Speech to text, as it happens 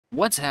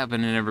What's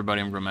happening,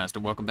 everybody? I'm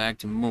Grillmaster. Welcome back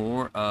to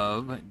more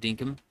of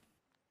Dinkum.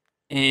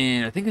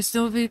 And I think I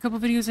still have a couple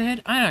videos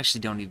ahead. I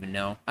actually don't even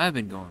know. I've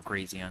been going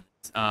crazy on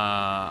this.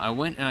 I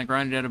went and I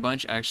grinded out a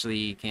bunch. I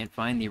actually can't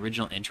find the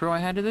original intro I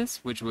had to this,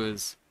 which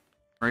was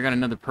where I got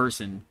another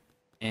person.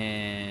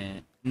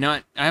 And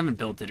I haven't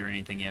built it or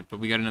anything yet, but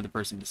we got another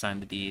person to sign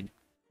the deed.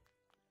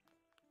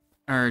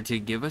 Or to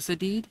give us a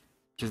deed?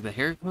 Just the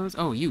hair clothes?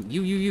 Oh,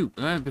 you.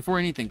 Before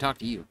anything, talk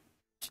to you.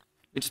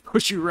 It just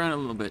push you around a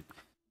little bit.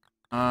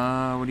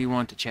 What do you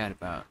want to chat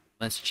about?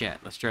 Let's chat.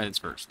 Let's try this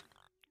first.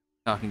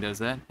 Talking does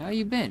that. How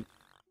you been?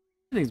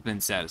 Everything's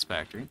been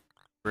satisfactory.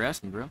 We're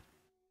asking, bro.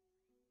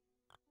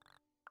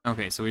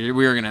 Okay, so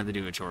we are gonna have to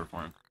do a chore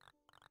for him.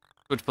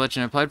 Which pledge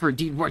and I applied for a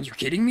deed. What, are you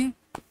kidding me?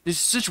 There's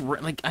such,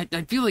 like, I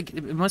feel like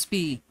it must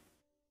be,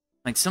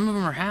 like, some of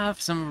them are half,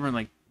 some of them are,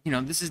 like, you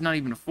know, this is not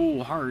even a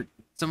full heart.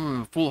 Some of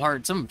them are full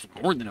heart, some of them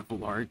more than a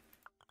full heart.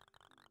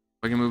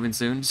 We can move in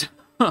soon.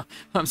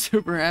 I'm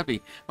super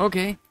happy.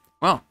 Okay.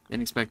 Well,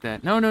 didn't expect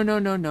that. No.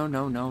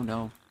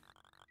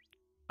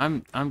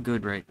 I'm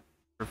good, right?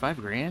 For 5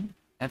 grand?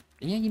 Yeah,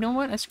 you know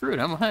what? I screwed.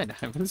 I'm ahead.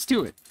 Let's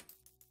do it.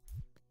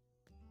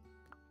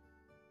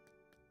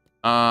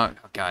 Oh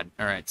God.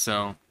 All right.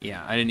 So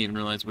yeah, I didn't even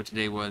realize what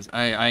today was.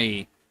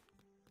 I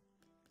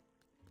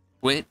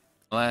quit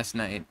last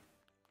night,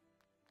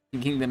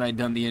 thinking that I'd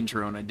done the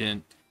intro and I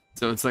didn't.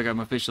 So it's like I'm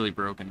officially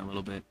broken a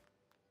little bit.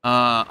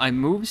 I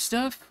moved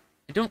stuff.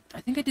 I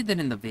think I did that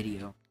in the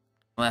video,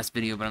 last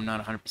video, but I'm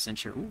not 100%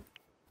 sure. Ooh.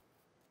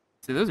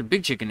 So those are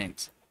big chicken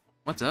eggs.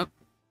 What's up?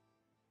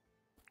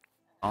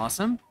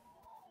 Awesome.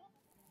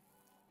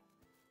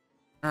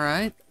 All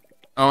right.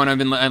 Oh,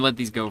 and I let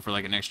these go for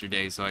like an extra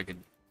day so I could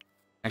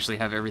actually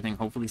have everything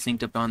hopefully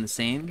synced up on the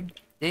same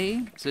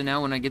day. So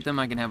now when I get them,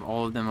 I can have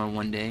all of them on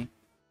one day.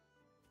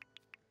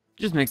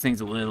 Just makes things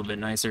a little bit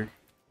nicer.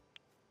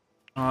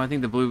 Oh, I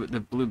think the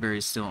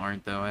blueberries still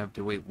aren't though. I have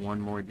to wait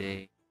one more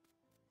day.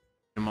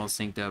 Get them all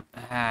synced up.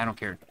 I don't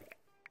care.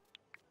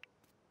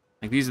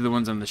 Like these are the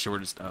ones I'm the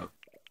shortest of.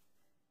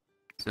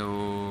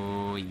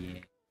 So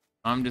yeah,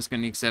 I'm just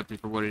gonna accept it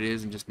for what it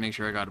is and just make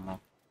sure I got them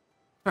all.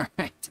 All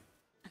right.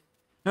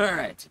 All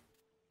right.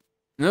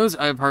 And those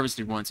I've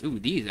harvested once. Ooh,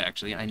 these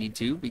actually I need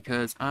to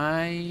because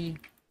I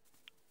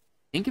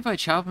think if I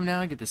chop them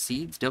now, I get the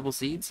seeds, double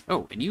seeds.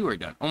 Oh, and you are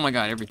done. Oh my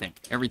God, everything.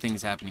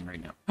 Everything's happening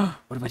right now.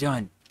 What have I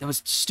done? That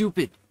was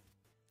stupid.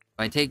 If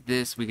I take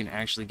this, we can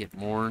actually get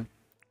more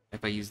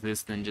if I use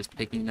this than just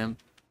picking them.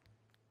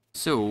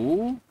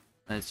 So,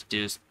 let's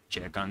just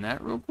check on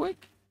that real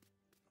quick.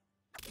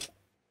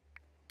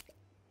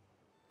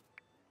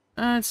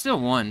 It's still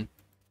 1.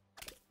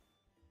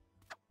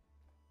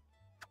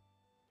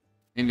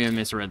 Maybe I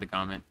misread the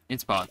comment.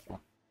 It's possible.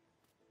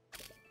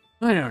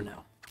 I don't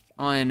know.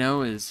 All I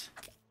know is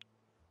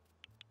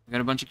I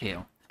got a bunch of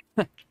kale.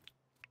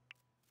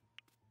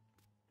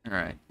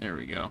 Alright, there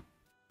we go.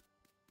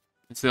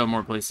 I still have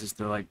more places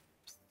to, like,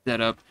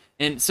 set up.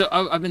 And so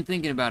I've been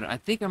thinking about it. I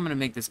think I'm going to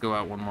make this go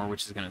out one more,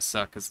 which is going to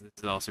suck because this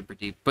is all super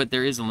deep. But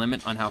there is a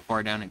limit on how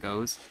far down it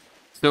goes.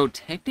 So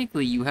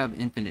technically you have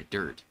infinite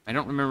dirt. I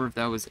don't remember if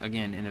that was,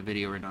 again, in a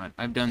video or not.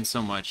 I've done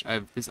so much.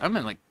 I'm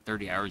at like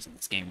 30 hours in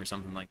this game or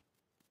something like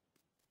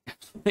that.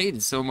 I've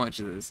played so much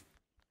of this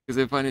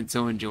because I find it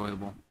so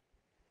enjoyable.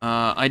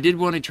 I did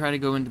want to try to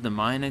go into the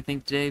mine, I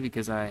think, today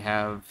because I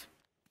have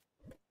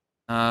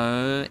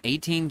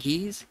 18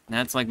 keys.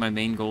 That's like my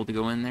main goal to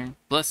go in there.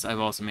 Plus, I've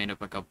also made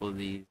up a couple of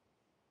these.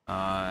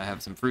 I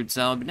have some fruit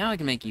salad, but now I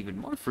can make even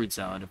more fruit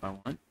salad if I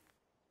want.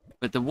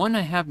 But the one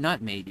I have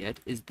not made yet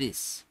is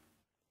this.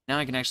 Now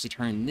I can actually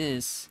turn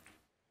this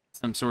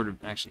some sort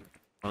of, actually,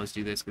 well, let's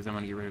do this because I'm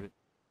going to get rid of it.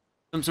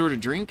 Some sort of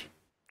drink.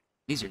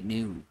 These are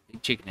new.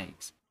 Big chicken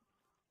eggs.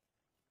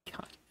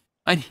 God.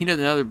 I need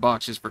another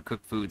box just for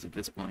cooked foods at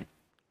this point.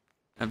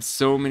 I have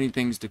so many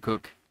things to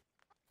cook.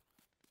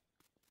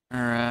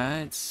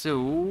 Alright,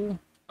 so...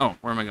 Oh,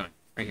 where am I going?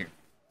 Right here.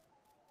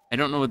 I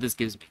don't know what this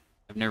gives me.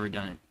 I've never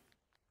done it.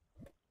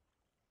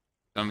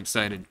 So I'm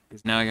excited,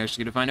 because now I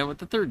actually get to find out what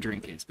the third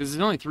drink is. Because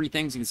there's only 3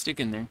 things you can stick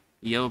in there.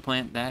 The yellow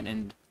plant, that,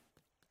 and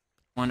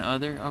one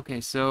other. Okay,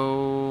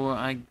 so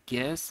I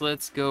guess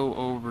let's go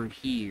over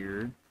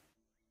here.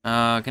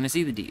 Can I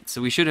see the deeds?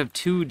 So we should have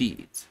 2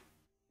 deeds.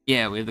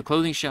 Yeah, we have the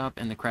clothing shop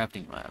and the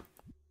crafting lab.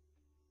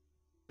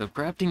 The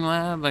crafting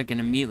lab I can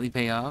immediately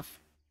pay off.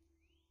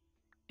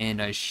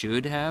 And I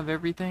should have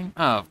everything?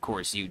 Oh, of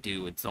course you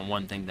do. It's the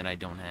one thing that I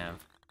don't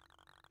have.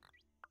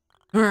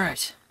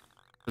 Alright.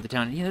 Put the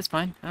town... Yeah, that's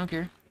fine. I don't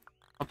care.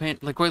 I'll pay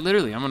it... Like, quite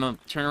literally, I'm gonna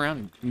turn around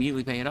and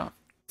immediately pay it off.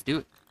 Let's do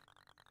it.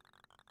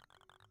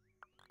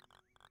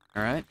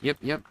 Alright.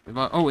 Yep.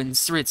 Oh, and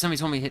right, somebody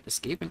told me to hit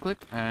escape and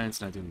click.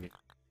 It's not doing it.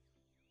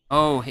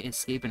 Oh, hit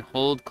escape and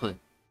hold click.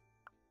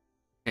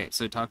 Okay,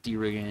 so talk to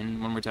you again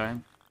one more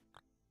time.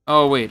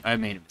 Oh, wait. I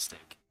made a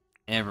mistake.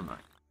 Never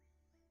mind.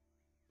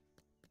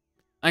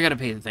 I gotta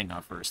pay the thing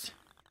off first.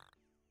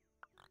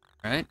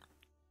 Alright.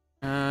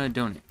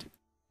 Donate.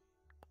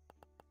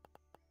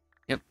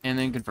 Yep, and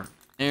then confirm.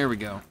 There we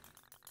go.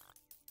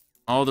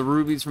 All the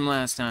rubies from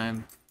last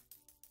time.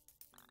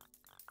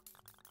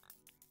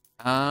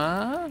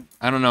 I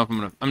don't know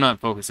if I'm not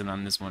focusing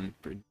on this one in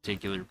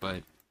particular,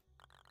 but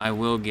I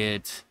will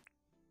get,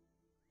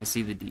 I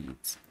see the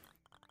deeds.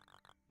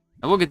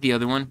 I will get the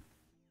other one.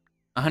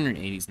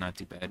 180 is not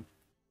too bad.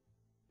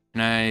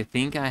 And I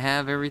think I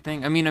have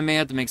everything. I mean, I may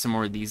have to make some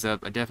more of these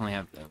up. I definitely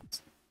have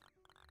those.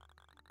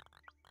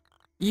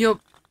 Yup.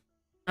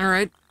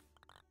 Alright.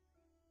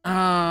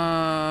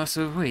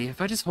 So wait,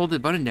 if I just hold the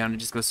button down, it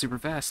just goes super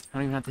fast. I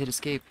don't even have to hit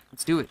escape.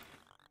 Let's do it.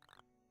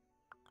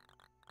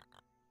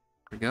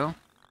 There we go.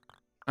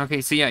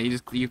 Okay, so yeah,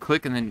 you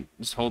click and then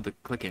just hold the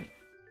click in.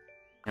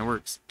 It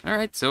works.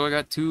 Alright, so I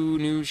got 2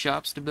 new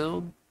shops to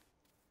build.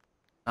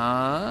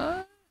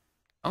 I'm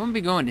gonna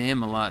be going to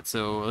him a lot,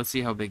 so let's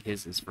see how big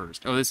his is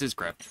first. Oh, this is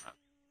crafting.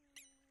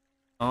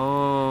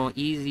 Oh,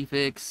 easy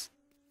fix.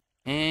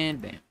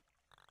 And bam.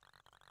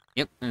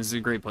 Yep, this is a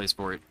great place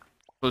for it.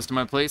 Close to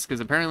my place, because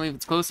apparently if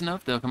it's close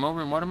enough, they'll come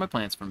over and water my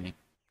plants for me.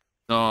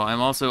 So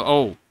I'm also...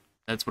 Oh,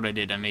 that's what I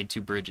did. I made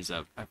 2 bridges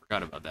up. I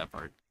forgot about that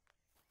part.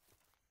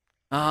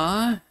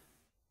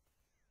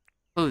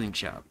 Clothing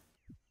shop.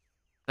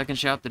 Second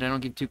shop that I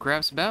don't give 2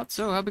 craps about,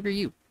 so how big are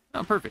you?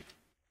 Oh, perfect.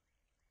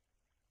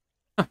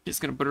 I'm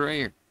just gonna put it right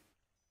here.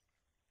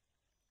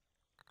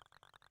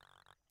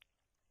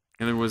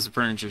 And there was a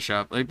furniture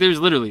shop. Like, there's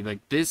literally, like,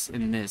 this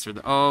and this. Or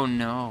the... Oh,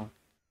 no.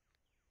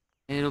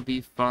 It'll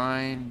be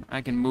fine.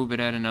 I can move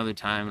it at another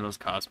time. It'll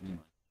cost me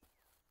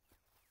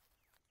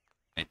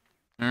money.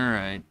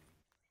 Alright.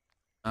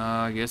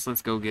 I guess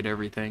let's go get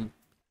everything.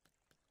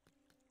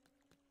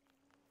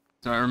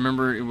 So I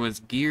remember it was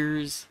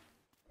gears.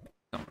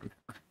 Don't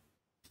remember.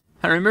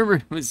 I remember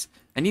it was...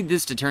 I need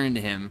this to turn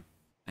into him.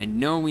 I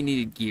know we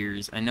needed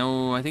gears. I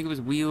think it was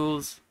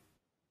wheels.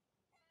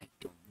 I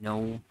don't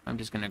know. I'm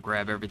just gonna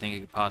grab everything it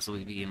could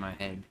possibly be in my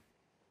head.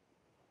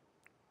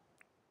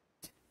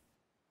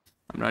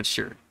 I'm not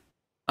sure.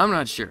 I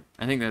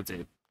think that's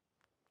it.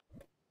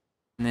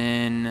 And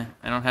then,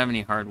 I don't have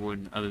any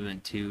hardwood other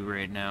than 2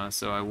 right now,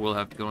 so I will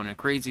have to go on a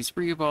crazy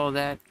spree of all of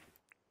that.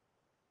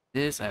 I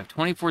have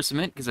 24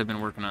 cement, because I've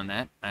been working on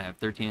that. I have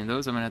 13 of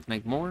those, I'm gonna have to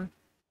make more.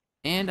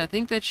 And I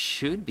think that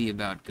should be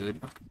about good.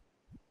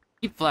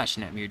 Keep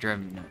flashing at me, you're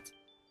driving me nuts.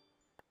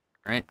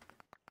 Alright?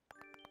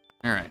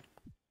 Alright.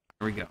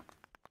 Here we go.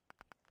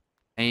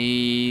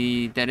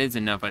 That is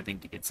enough, I think,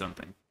 to get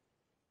something.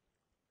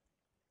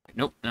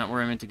 Nope, not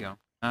where I meant to go.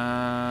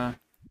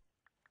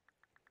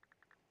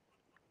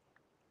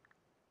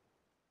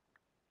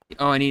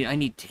 Oh, I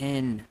need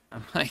 10.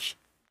 I'm like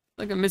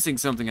I'm missing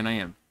something, and I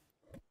am.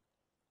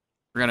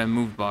 Forgot I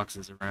moved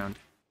boxes around.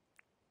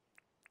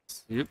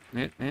 Yep,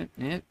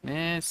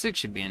 6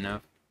 should be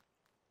enough.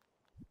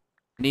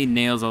 I need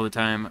nails all the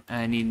time.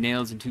 I need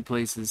nails in 2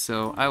 places,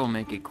 so I will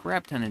make a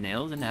crap ton of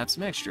nails and have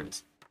some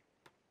extras.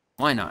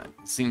 Why not?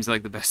 Seems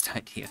like the best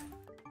idea.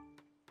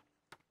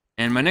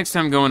 And my next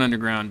time going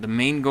underground, the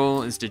main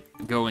goal is to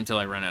go until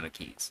I run out of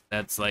keys.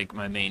 That's like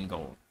my main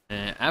goal.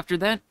 After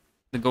that,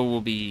 the goal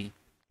will be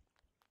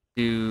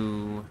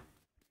to...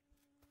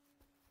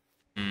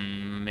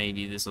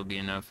 maybe this will be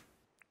enough.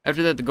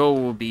 After that, the goal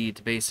will be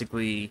to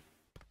basically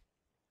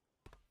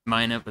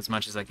mine up as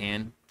much as I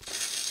can.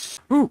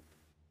 Ooh!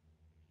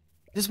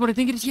 This is what I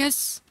think it is?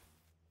 Yes!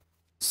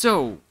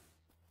 So,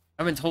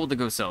 I've been told to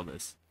go sell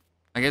this.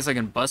 I guess I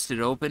can bust it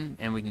open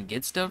and we can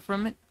get stuff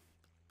from it.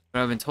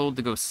 But I've been told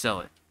to go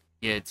sell it.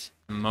 Get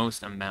the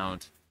most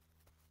amount.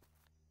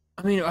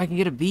 I mean, I can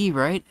get a bee,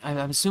 right?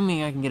 I'm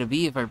assuming I can get a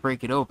bee if I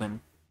break it open.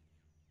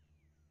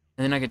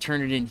 And then I could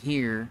turn it in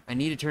here. I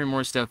need to turn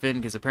more stuff in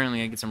because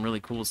apparently I get some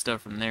really cool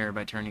stuff from there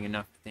by turning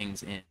enough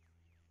things in.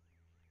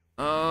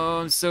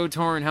 Oh, I'm so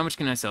torn. How much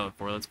can I sell it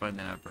for? Let's find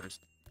that out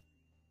first.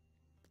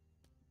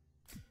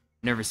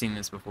 Never seen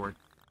this before.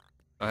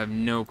 I have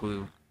no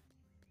clue.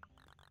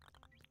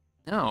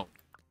 No.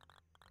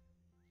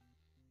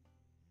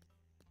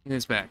 Give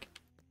this back.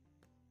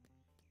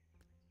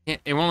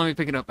 It won't let me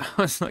pick it up.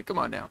 I was like, come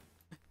on now.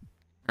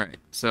 Alright,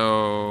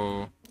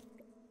 so...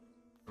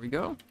 Here we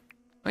go.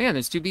 Oh yeah,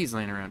 there's 2 bees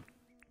laying around.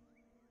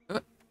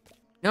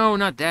 No,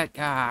 not that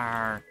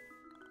car.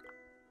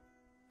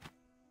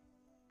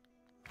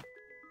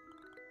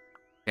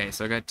 Okay,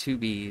 so I got 2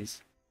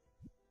 bees.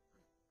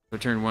 I'll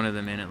turn one of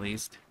them in at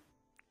least.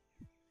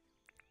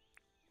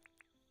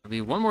 There'll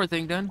be one more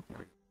thing done.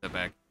 Put that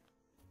back.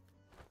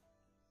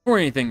 Or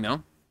anything,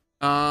 though.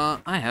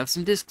 I have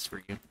some discs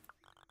for you.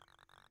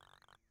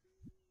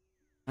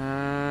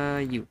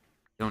 You.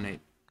 Donate.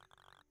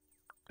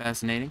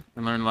 Fascinating.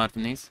 I learned a lot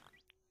from these.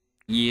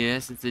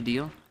 Yes, it's a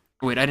deal.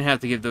 Oh, wait, I didn't have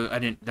to give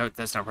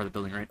that's not part of the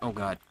building, right? Oh,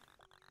 God.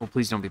 Oh,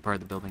 please don't be part of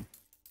the building.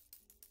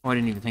 Oh, I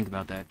didn't even think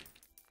about that.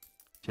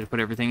 Should have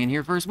put everything in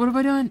here first. What have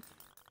I done?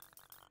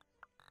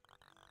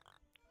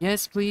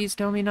 Yes, please,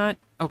 tell me not.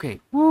 Okay.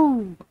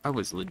 Woo! I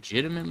was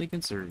legitimately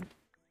concerned.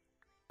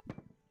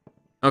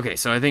 Okay,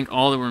 so I think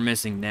all that we're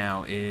missing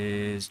now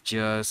is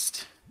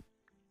just...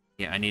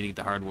 Yeah, I need to get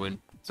the hardwood.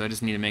 So I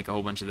just need to make a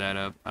whole bunch of that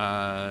up.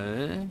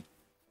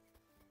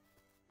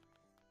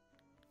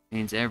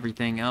 Means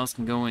everything else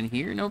can go in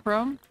here, no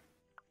problem.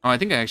 Oh, I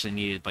think I actually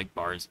needed, like,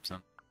 bars or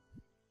something.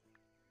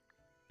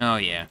 Oh,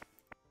 yeah.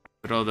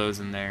 Put all those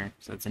in there.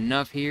 So it's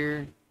enough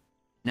here,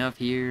 enough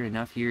here,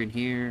 enough here and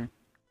here.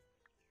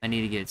 I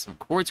need to get some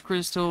quartz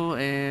crystal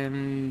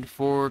and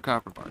 4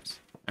 copper bars.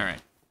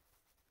 Alright.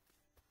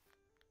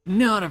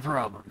 Not a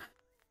problem.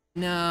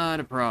 Not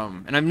a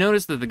problem. And I've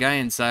noticed that the guy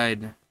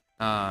inside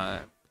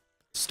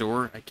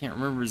store, I can't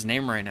remember his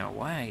name right now.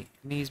 Why? I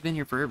mean, he's been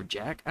here forever.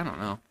 Jack? I don't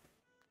know.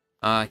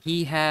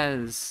 He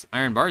has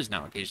iron bars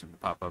now occasionally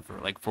pop up for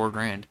like 4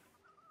 grand.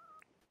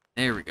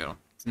 There we go.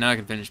 So now I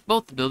can finish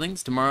both the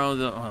buildings.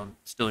 Tomorrow,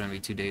 still gonna be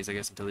 2 days, I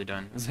guess, until they're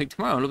done. I was like,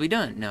 tomorrow it'll be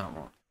done. No, it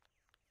won't.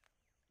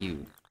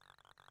 You.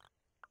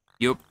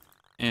 Yup.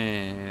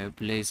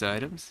 Place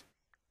items.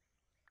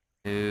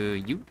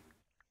 You.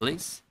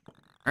 Place.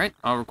 Alright,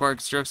 all required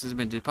constructions have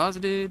been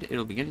deposited.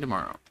 It'll begin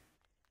tomorrow.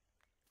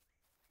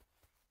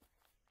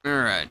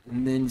 Alright,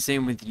 and then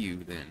same with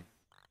you, then.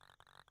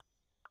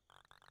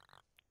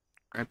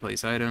 Alright,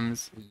 place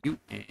items. You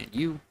and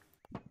you.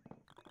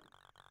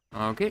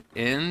 Okay,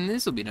 and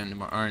this will be done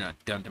tomorrow. Or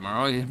not done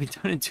tomorrow. It'll be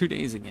done in 2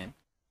 days again.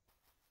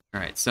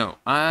 Alright, so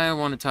I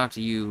want to talk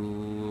to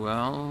you.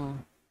 Well,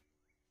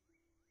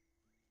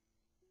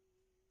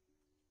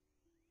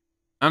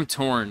 I'm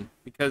torn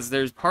because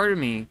there's part of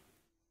me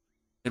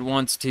that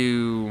wants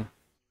to.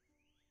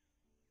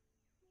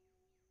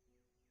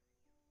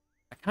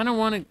 I kind of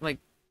want to like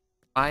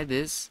buy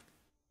this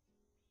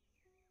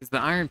because the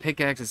iron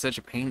pickaxe is such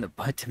a pain in the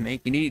butt to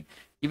make.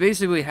 You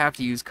basically have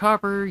to use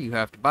copper. You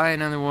have to buy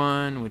another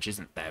one, which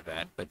isn't that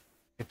bad, but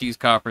you have to use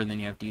copper, and then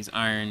you have to use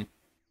iron.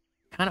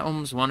 Kind of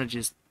almost want to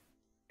just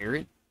pair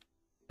it.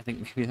 I think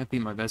maybe that'd be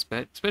my best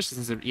bet,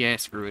 especially since yeah,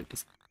 screw it.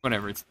 It's,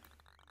 whatever. It's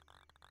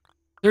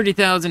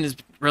 30,000 is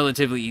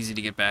relatively easy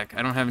to get back.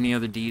 I don't have any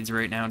other deeds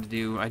right now to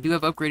do. I do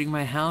have upgrading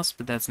my house,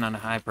 but that's not a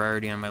high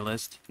priority on my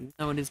list. Even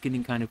though it is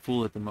getting kind of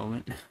full at the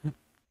moment.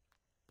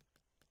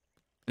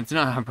 It's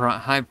not a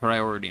high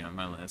priority on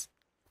my list.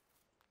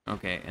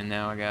 Okay, and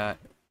now I got,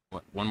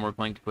 what, 1 more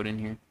plank to put in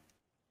here?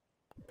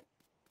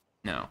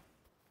 No.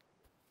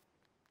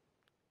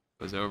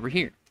 Goes over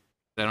here.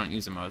 I don't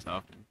use them as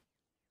often.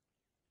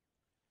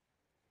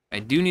 I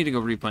do need to go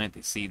replant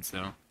these seeds,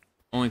 though.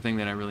 Only thing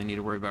that I really need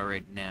to worry about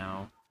right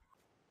now.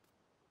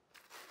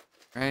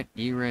 Right,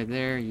 you right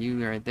there,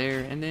 you right there,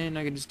 and then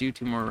I can just do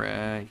 2 more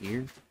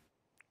here.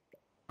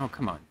 Oh,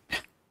 come on.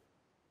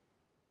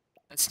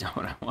 That's not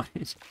what I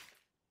wanted.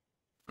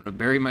 I'm gonna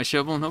bury my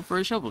shovel and hope for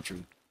a shovel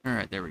tree.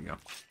 Alright, there we go.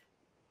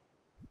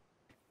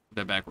 Put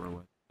that back where it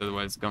was.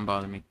 Otherwise, it's gonna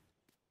bother me.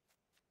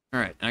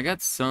 Alright, I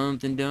got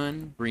something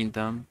done. Green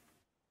thumb.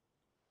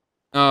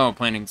 Oh,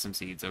 planting some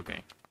seeds,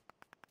 okay.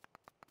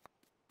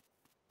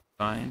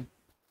 Fine.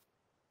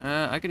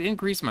 I could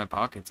increase my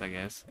pockets, I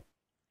guess.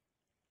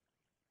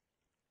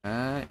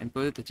 And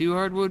put the 2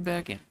 hardwood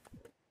back in.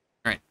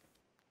 Alright.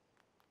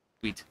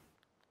 Sweet.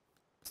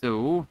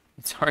 So,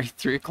 it's already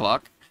 3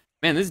 o'clock.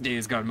 Man, this day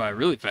has gone by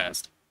really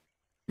fast.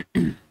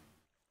 I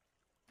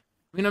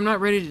mean, I'm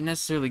not ready to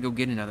necessarily go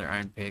get another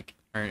iron pick.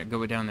 Or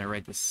go down there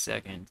right this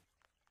second.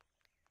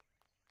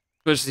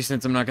 Especially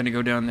since I'm not going to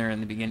go down there in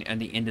the beginning, at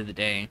the end of the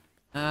day.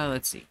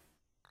 Let's see.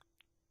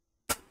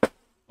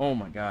 Oh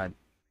my god.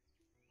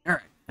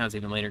 Alright. Now it's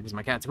even later because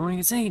my cat's going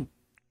insane.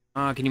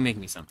 Can you make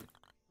me something?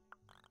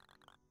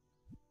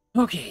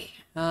 Okay.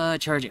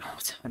 Charging. Oh,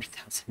 it's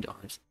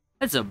 $100,000.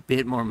 That's a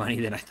bit more money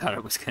than I thought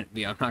it was going to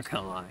be. I'm not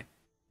going to lie.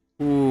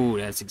 Ooh,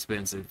 that's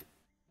expensive.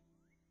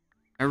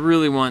 I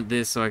really want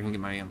this so I can get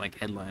my, like,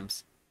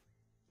 headlamps.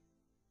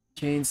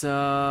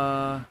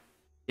 Chainsaw.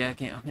 Yeah, I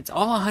can't. It's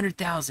all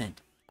 100,000.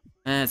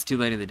 It's too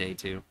late in the day,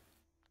 too.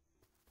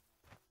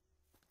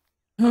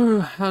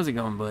 How's it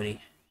going,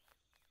 buddy?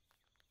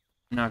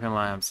 I'm not gonna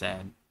lie, I'm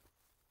sad.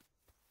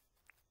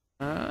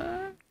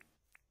 Yaha.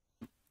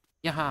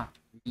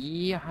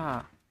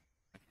 Yaha.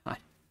 God.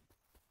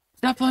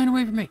 Stop flying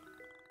away from me.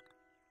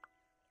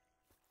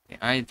 Okay,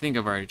 I think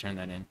I've already turned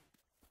that in.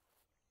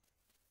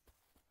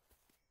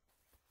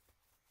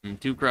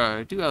 2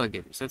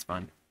 alligators, that's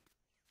fine.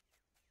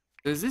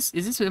 So is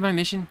this my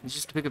mission? Is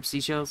just to pick up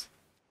seashells?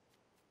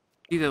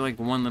 See that like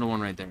 1 little one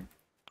right there.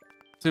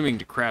 Assuming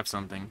to craft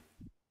something.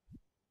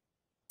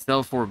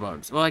 Sell 4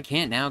 bugs. Well, I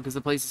can't now because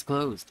the place is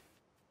closed.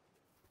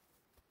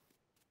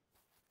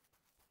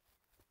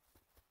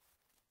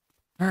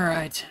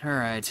 Alright,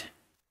 alright.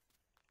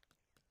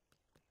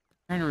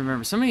 Trying to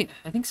remember.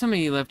 I think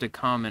somebody left a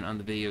comment on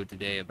the video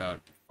today about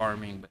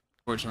farming, but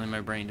unfortunately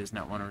my brain does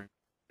not want to remember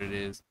what it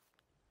is.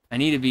 I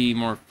need to be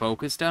more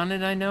focused on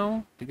it, I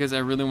know, because I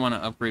really want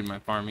to upgrade my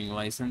farming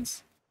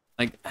license.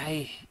 Like,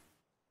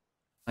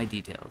 my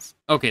details.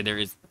 Okay, there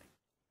is.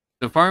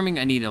 So farming,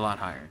 I need a lot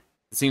higher.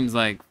 It seems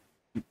like,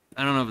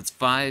 I don't know if it's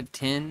 5,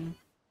 10,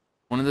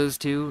 one of those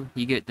two,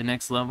 you get the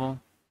next level.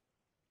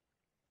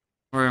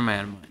 Where am I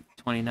at mine?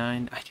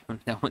 29? I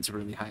don't, that one's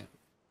really high.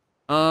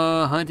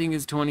 Hunting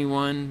is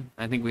 21.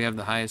 I think we have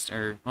the highest,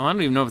 or, well, I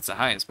don't even know if it's the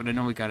highest, but I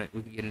know we got it.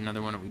 We could get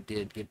another one, and we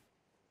did get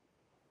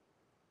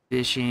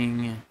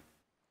fishing.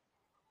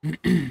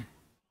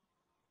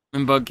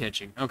 And bug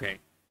catching. Okay.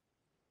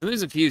 So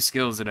there's a few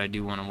skills that I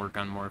do want to work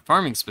on more.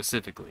 Farming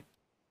specifically.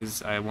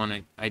 Because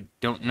I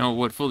don't know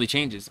what fully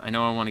changes. I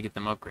know I want to get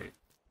them upgraded.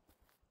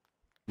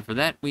 And for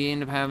that, we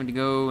end up having to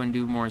go and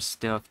do more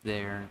stuff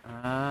there.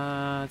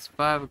 It's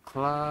 5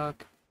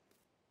 o'clock.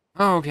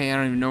 Oh, okay, I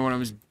don't even know what I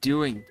was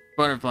doing.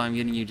 Butterfly, I'm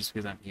getting you just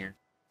because I'm here.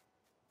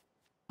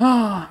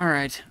 Oh,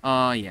 alright.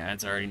 Yeah,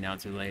 it's already now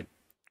too late.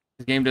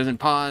 This game doesn't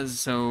pause,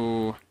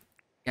 so...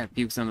 You got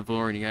pukes on the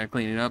floor and you gotta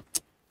clean it up.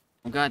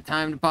 I've got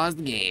time to pause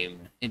the game.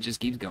 It just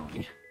keeps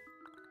going.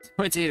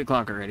 So it's 8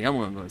 o'clock already. I'm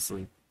gonna go to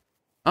sleep.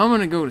 I'm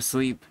gonna go to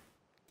sleep.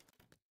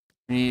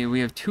 We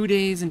have 2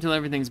 days until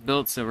everything's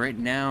built, so right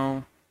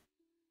now...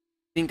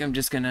 I think I'm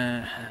just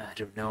gonna... I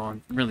don't know,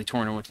 I'm really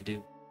torn on what to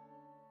do.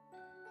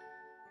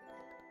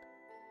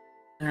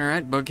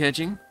 Alright, bug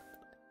catching.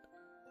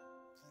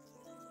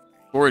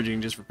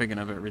 Foraging just for picking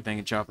up everything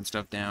and chopping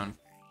stuff down.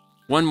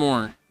 One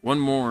more. One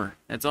more.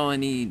 That's all I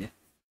need.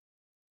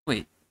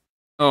 Wait.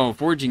 Oh,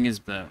 foraging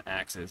is the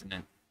axe, isn't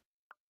it?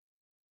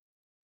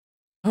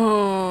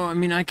 Oh, I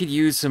mean, I could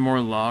use some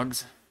more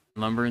logs,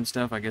 lumber and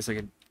stuff. I guess I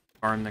could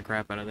farm the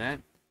crap out of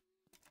that.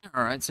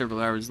 Alright, several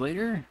hours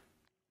later.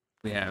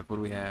 What do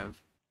we have?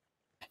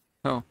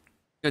 Oh,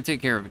 go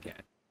take care of a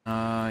cat.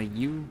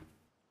 You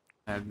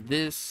have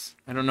this.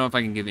 I don't know if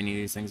I can give any of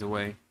these things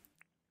away.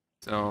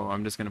 So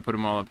I'm just gonna put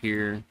them all up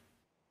here.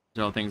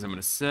 These are all things I'm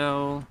gonna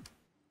sell.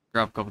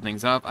 Drop a couple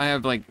things off. I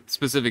have like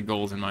specific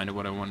goals in mind of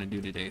what I want to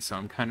do today, so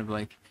I'm kind of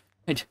like,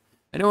 I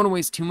don't want to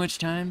waste too much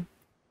time.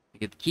 I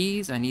get the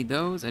keys. I need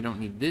those. I don't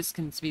need this.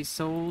 Can be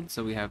sold,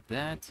 so we have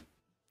that.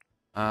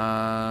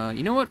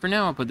 You know what? For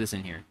now, I'll put this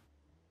in here.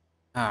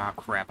 Ah,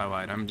 crap! I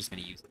lied. I'm just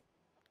gonna use it.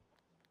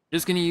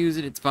 Just gonna use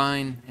it. It's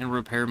fine, and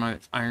repair my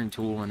iron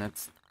tool, and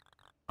that's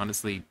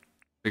honestly a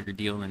bigger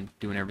deal than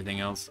doing everything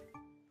else.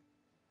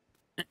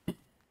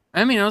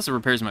 I mean, it also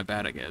repairs my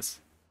bat, I guess.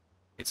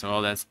 Okay, so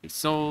all that's to be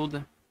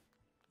sold.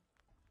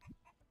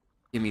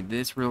 Give me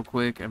this real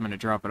quick. I'm gonna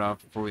drop it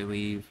off before we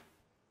leave.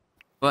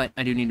 But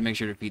I do need to make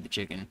sure to feed the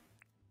chicken.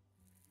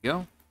 There you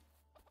go.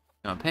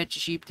 I'll pet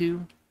your sheep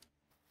too.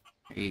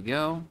 There you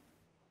go. You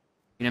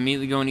can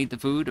immediately go and eat the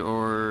food,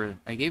 or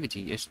I gave it to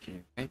you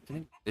yesterday, right? I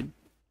think good.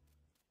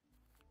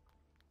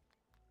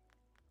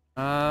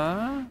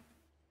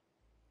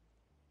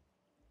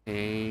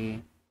 Okay.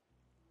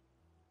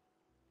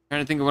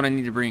 Trying to think of what I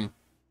need to bring.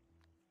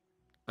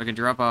 I can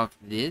drop off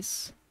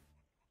this.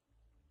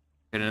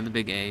 Got another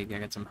big egg. I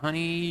got some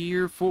honey.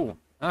 You're full.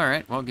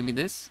 Alright, well, give me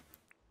this.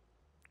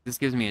 This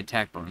gives me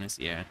attack bonus,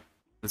 yeah.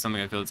 That's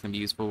something I feel that's going to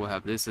be useful. We'll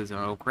have this as,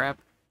 oh crap.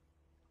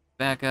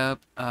 Back up.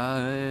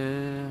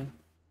 And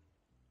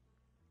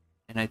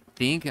I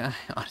think,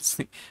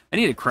 honestly, I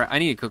need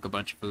to cook a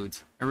bunch of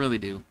foods. I really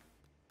do.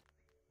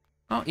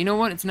 Oh, you know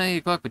what? It's not 8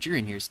 o'clock, but you're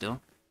in here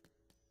still.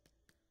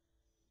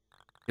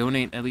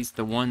 Donate at least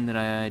the one that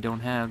I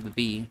don't have, the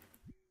bee.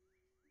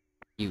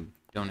 You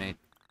donate.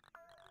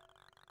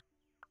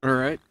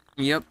 Alright.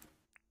 Yep.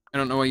 I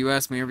don't know why you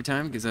ask me every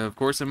time, because of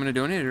course I'm going to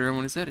donate it or I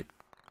want to set it.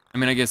 I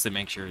mean, I guess to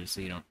make sure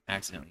so you don't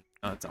accidentally.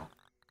 Oh, that's all.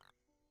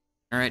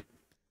 Alright.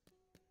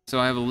 So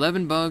I have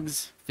 11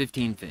 bugs,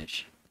 15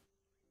 fish.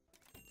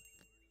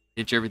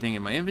 Ditch everything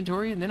in my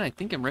inventory, and then I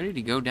think I'm ready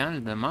to go down to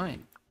the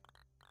mine.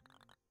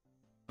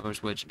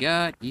 Push what you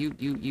got. You.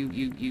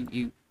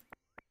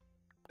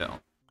 So.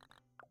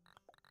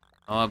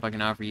 All up, I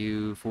can offer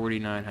you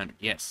 4,900.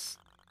 Yes.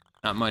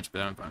 Not much,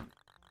 but I'm fine.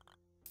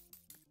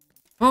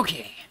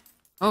 Okay.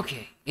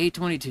 Okay.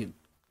 8:22.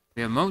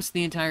 We have most of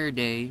the entire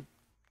day.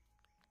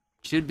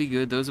 Should be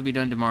good. Those will be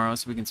done tomorrow,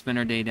 so we can spend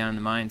our day down in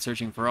the mine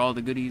searching for all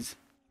the goodies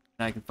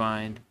that I can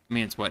find. I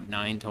mean, it's what,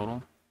 9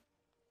 total?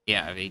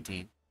 Yeah, I have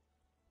 18.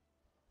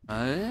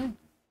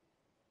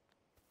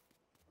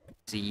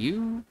 See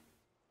you.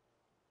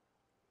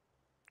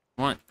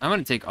 I'm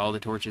gonna take all the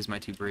torches, my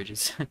 2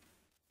 bridges.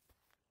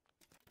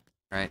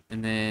 Right,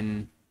 and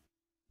then...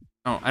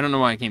 Oh, I don't know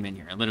why I came in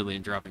here. I literally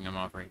am dropping them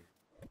off right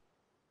here.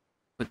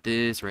 Put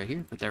this right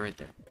here. Put that right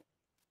there.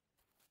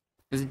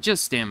 Because it's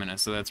just stamina,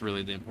 so that's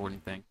really the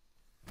important thing.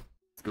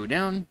 Let's go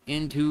down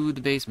into the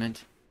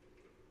basement.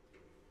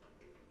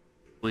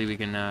 Hopefully we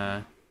can,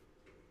 not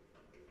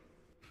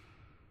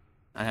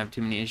have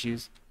too many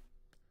issues.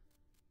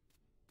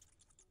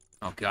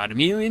 Oh god,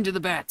 immediately into the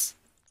bats!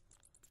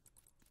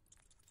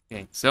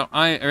 Okay, so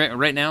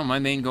right now, my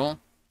main goal,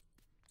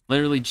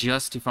 literally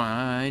just to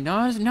find,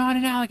 no, it's not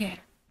an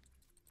alligator!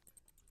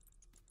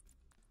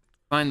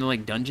 Find the,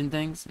 like, dungeon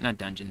things? Not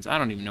dungeons, I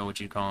don't even know what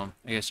you'd call them.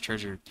 I guess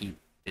treasure keep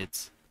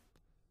bits.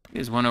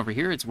 There's one over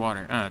here, it's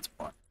water. Ah, it's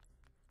water.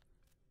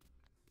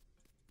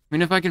 I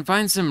mean, if I can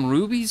find some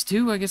rubies,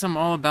 too, I guess I'm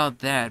all about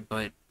that,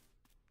 but...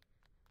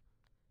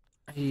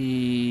 I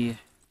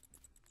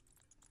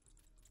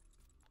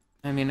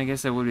mean, I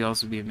guess that would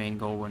also be a main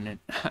goal, wouldn't it?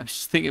 I was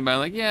just thinking about,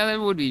 like, yeah, that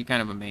would be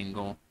kind of a main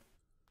goal.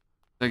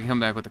 So I can come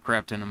back with a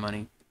crap ton of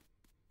money.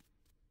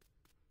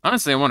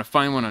 Honestly, I want to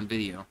find one on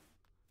video.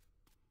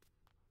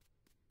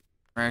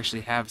 Or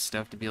actually have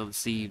stuff to be able to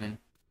see, even.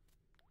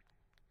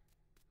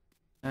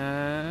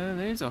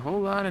 There's a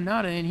whole lot of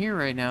nada in here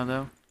right now,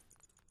 though.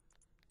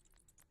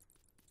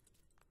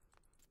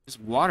 Just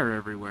water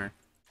everywhere.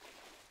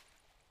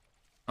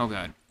 Oh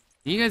god.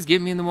 Can you guys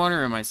get me in the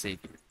water, or am I safe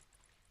here? I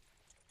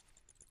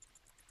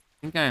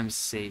think I am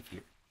safe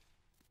here.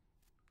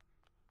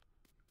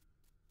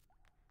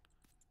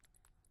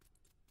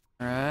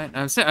 Alright.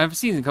 I've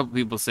seen a couple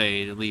people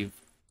say to leave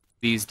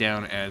these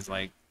down as,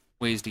 like,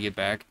 ways to get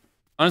back.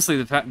 Honestly,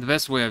 the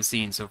best way I've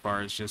seen so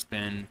far has just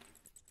been...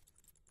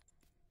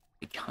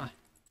 God.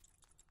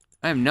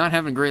 I am not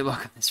having great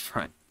luck on this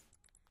front.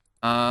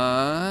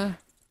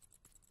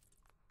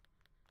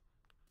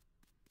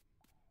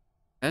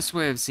 Best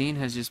way I've seen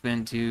has just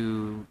been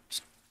to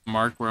just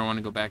mark where I want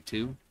to go back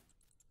to.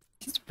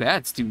 These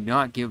bats do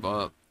not give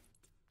up.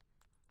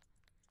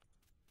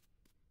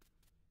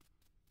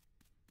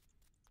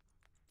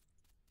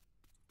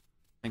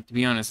 Like, to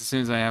be honest, as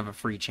soon as I have a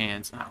free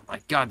chance... Oh my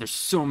god, there's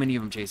so many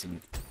of them chasing me.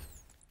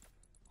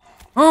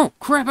 Oh,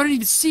 crap, I didn't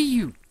even see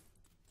you!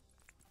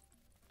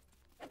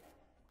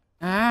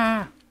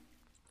 Ah!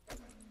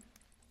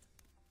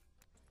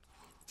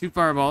 2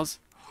 fireballs.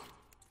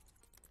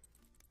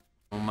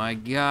 Oh my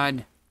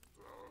god.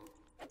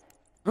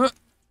 I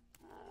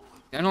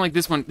don't like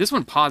this one. This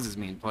one pauses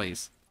me in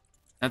place.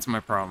 That's my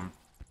problem.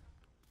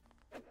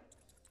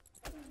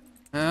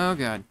 Oh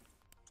god.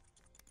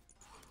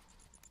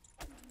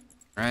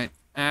 Right.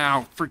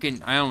 Ow,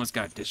 freaking, I almost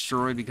got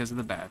destroyed because of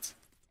the bats.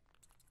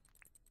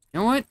 You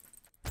know what?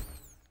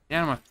 Get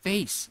out of my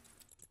face.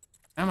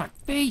 Out of my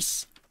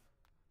face!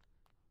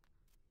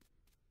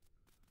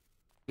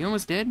 You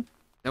almost dead? Is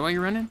that why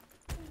you're running?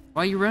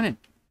 Why are you running?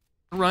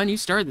 Run, you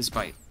started this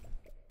fight.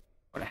 I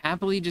would have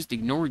happily just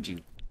ignored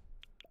you.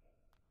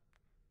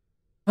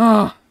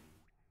 Oh!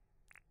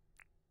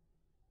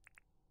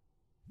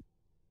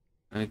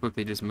 Let me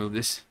quickly just move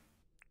this.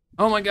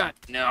 Oh my god,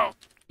 no!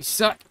 You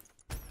suck!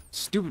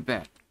 Stupid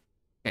bat.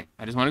 Okay,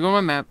 I just want to go on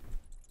my map.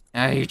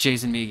 Ah, you're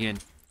chasing me again.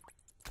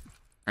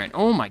 Alright,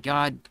 oh my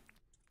god.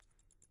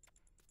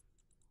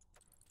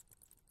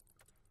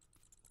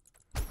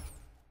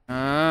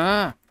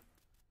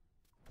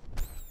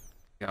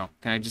 Go.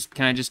 Can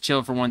I just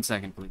chill for 1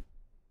 second, please?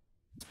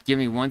 Give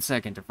me 1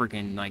 second to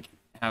freaking, like,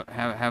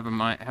 have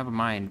a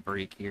mind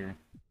break here.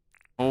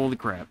 Holy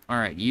crap.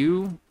 Alright,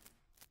 you...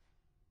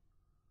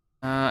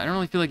 I don't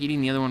really feel like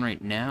eating the other one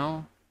right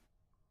now.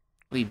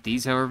 I'll eat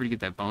these, however, to get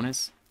that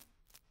bonus.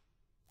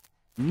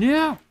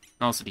 No!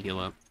 Also to heal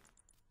up.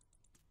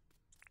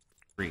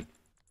 3.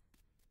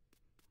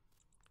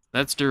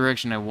 That's the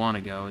direction I want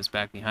to go, is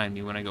back behind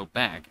me when I go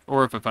back.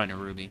 Or if I find a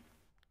ruby.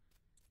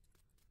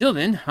 Till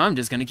then, I'm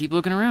just gonna keep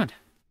looking around.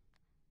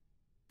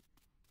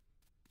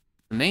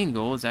 The main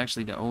goal is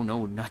actually to... Oh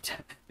no, not to...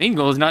 Main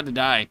goal is not to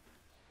die.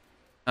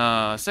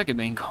 Second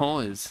main goal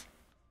is...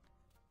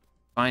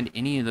 find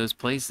any of those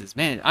places.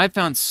 Man, I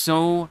found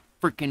so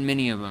freaking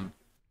many of them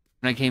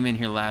when I came in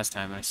here last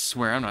time. I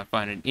swear, I'm not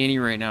finding any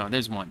right now.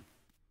 There's one.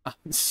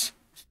 This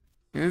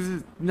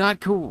is not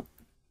cool.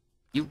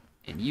 You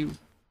and you.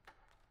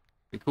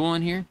 You cool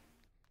in here?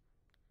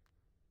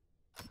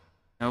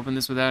 I open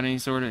this without any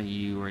sort of...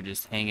 You are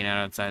just hanging out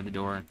outside the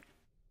door.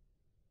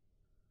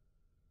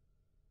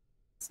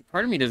 See,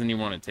 part of me doesn't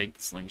even want to take the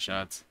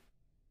slingshots.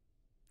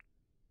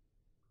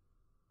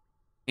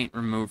 Paint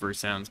remover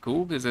sounds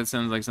cool, because that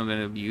sounds like something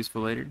that would be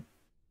useful later.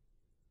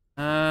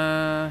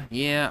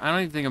 Yeah, I don't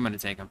even think I'm going to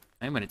take them.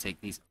 I'm going to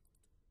take these.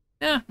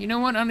 Yeah, you know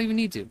what? I don't even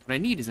need to. What I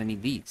need is I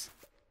need these.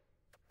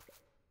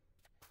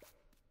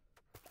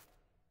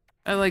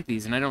 I like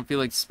these, and I don't feel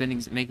like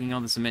making all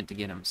the cement to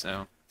get them,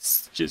 so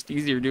it's just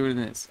easier doing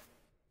this.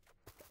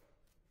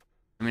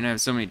 I mean, I have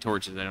so many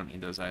torches, I don't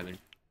need those either.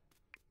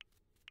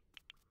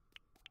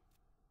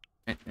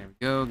 Right, there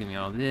we go. Give me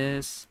all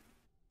this.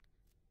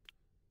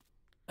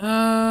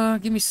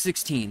 Give me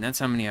 16. That's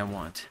how many I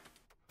want.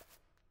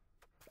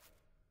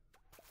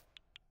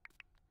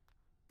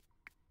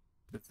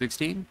 That's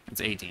 16?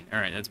 That's 18.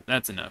 Alright,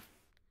 that's enough.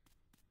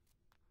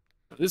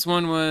 This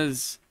one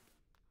was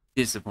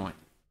disappointing.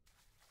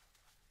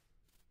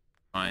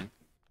 Fine.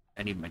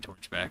 I need my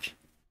torch back.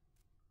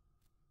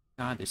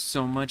 God, there's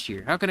so much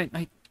here. How could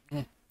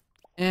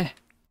This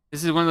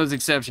is one of those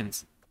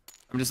exceptions.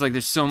 I'm just like,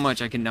 there's so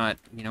much I cannot...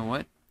 You know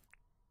what?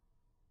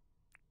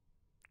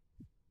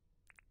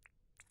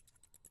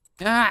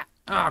 Ah!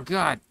 Oh,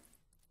 God.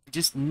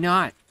 Just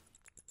not.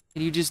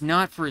 Can you just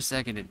not for a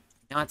second and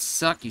not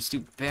suck, you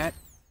stupid bat?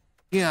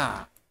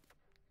 Yeah.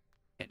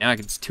 Okay, now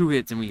it's 2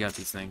 hits and we got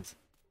these things.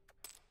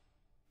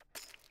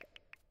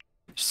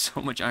 There's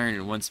so much iron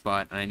in one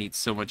spot, and I need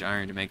so much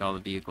iron to make all the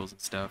vehicles and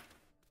stuff.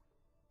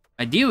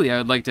 Ideally, I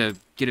would like to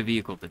get a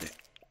vehicle today,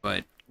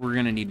 but we're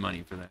gonna need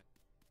money for that.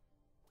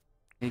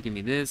 Okay, give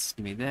me this,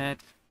 give me that.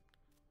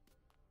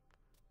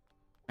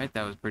 Alright,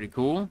 that was pretty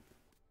cool.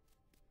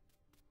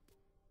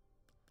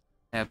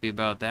 Happy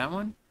about that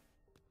one.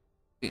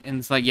 And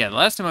it's like, yeah, the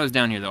last time I was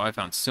down here, though, I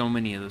found so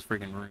many of those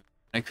freaking rooms.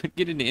 I couldn't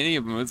get into any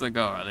of them. It was like,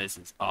 oh, this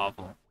is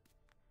awful.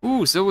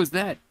 Ooh, so was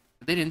that.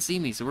 But they didn't see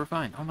me, so we're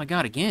fine. Oh my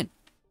god, again.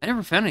 I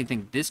never found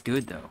anything this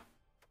good, though.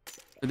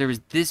 But there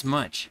was this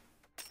much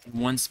in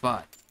one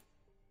spot.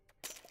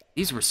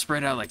 These were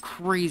spread out like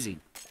crazy.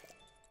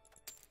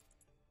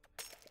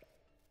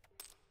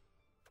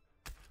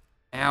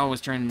 Ow, Ow, I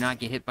was trying to not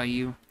get hit by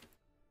you.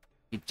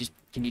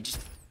 Can you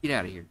just get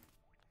out of here?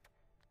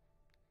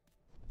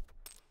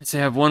 Let's say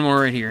I have one more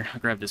right here. I'll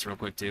grab this real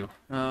quick, too.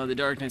 Oh, the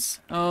darkness.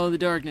 Oh, the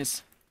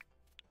darkness.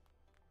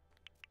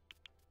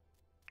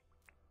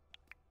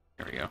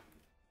 There we go. I'm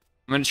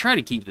going to try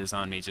to keep this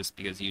on me just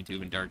because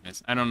YouTube and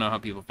darkness. I don't know how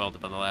people felt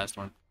about the last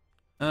one.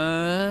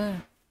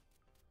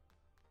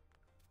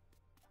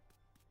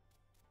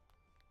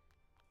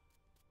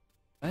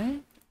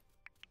 What?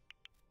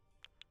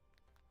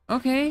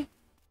 Okay.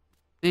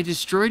 They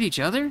destroyed each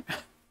other?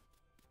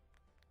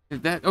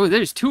 Oh,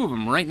 there's two of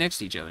them right next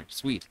to each other.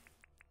 Sweet.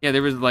 Yeah,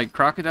 there was like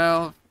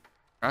crocodile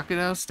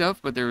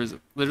stuff, but there was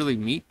literally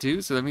meat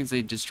too, so that means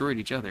they destroyed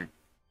each other.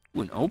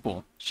 Ooh, an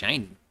opal.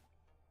 Shiny.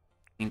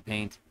 Pink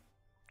paint.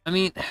 I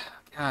mean,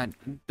 God,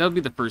 that'll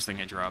be the first thing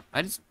I drop.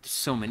 There's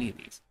so many of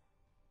these.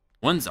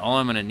 One's all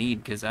I'm gonna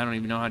need, because I don't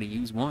even know how to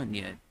use one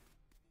yet.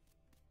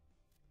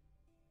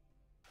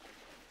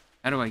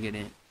 How do I get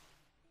in?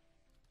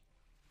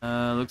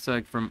 Looks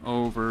like from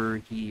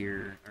over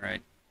here.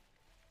 Alright.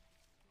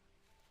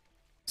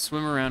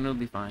 Swim around, it'll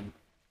be fine.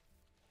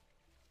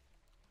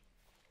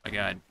 Oh my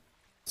God.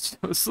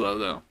 So slow,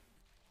 though.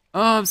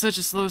 Oh, I'm such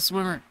a slow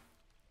swimmer.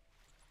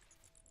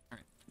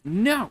 Alright.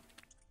 No!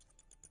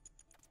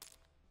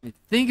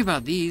 Think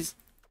about these.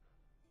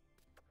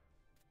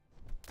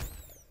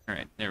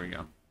 Alright, there we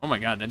go. Oh my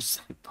God, that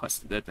just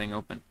busted that thing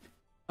open.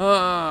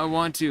 I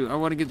want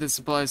to get this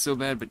supply so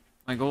bad, but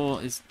my goal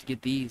is to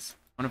get these.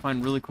 I want to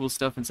find really cool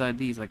stuff inside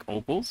these, like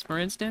opals, for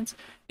instance.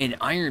 An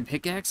iron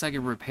pickaxe I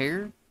can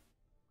repair.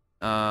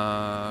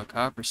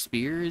 Copper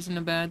spear isn't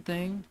a bad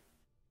thing.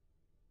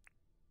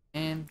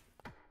 And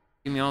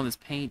give me all this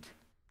paint.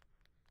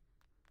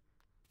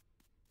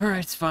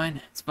 Alright, it's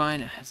fine. It's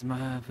fine. It's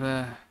my,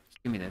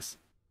 give me this.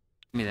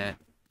 Give me that.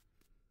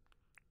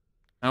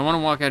 I want to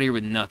walk out here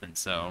with nothing,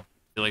 so I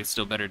feel like it's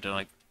still better to,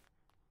 like,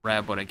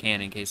 grab what I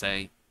can in case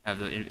I have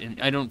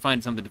I don't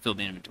find something to fill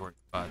the inventory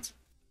spots.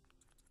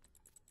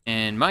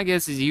 And my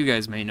guess is you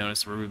guys may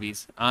notice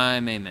rubies.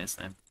 I may miss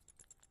them.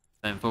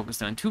 I'm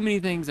focused on too many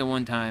things at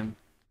one time.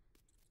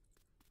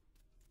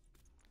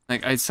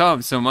 Like, I saw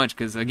them so much,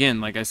 because, again,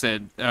 like I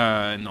said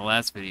in the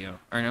last video.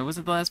 Or, no, was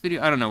it the last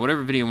video? I don't know.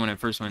 Whatever video when I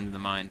first went into the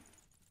mine.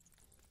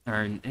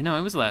 Or, no,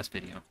 it was the last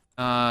video.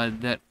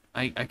 That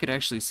I could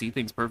actually see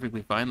things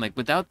perfectly fine. Like,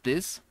 without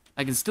this,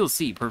 I can still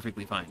see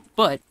perfectly fine.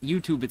 But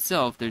YouTube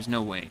itself, there's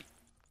no way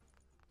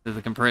that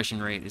the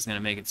compression rate is going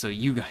to make it so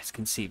you guys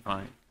can see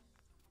fine.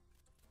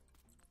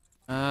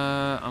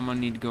 I'm going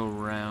to need to go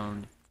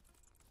around.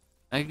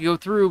 I could go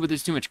through, but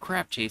there's too much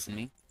crap chasing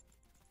me.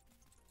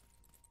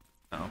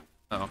 Oh,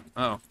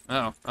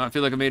 I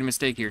feel like I made a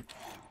mistake here.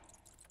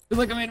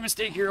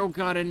 Oh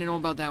God, I didn't know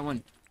about that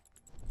one.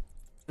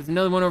 There's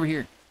another one over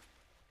here.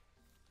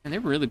 And they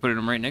really put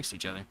them right next to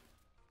each other.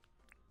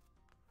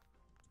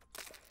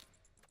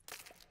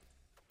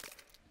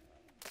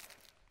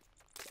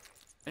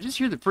 I just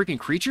hear the freaking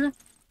creature?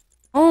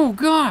 Oh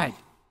God!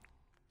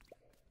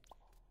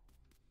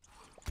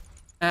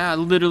 Ah, I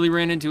literally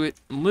ran into it.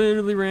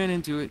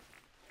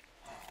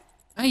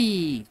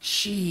 Ay,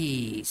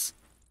 jeez.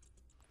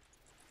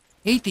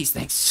 Hate these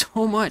things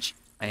so much.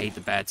 I hate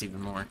the bats even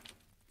more.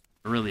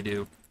 I really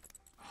do.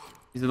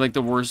 These are like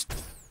the worst,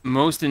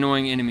 most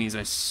annoying enemies,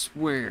 I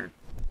swear.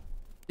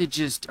 They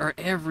just are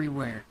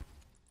everywhere.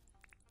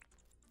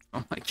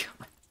 Oh my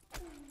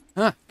God.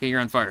 Huh, okay, you're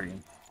on fire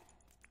again.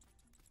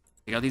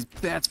 I got these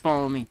bats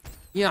following me.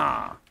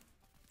 Yeah.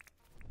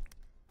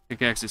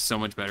 Pickaxe is so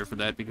much better for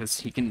that because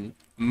he can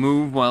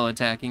move while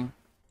attacking.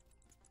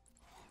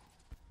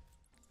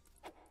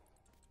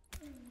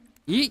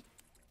 Yeet.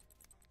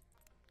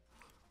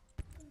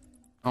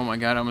 Oh my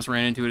God, I almost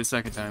ran into it a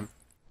second time.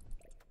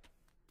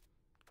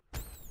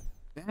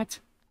 That?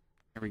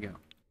 There we go.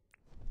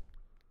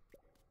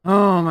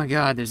 Oh my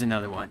God, there's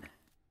another one.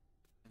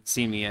 Haven't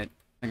seen me yet.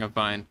 I think I'm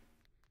fine.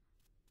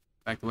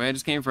 Back the way I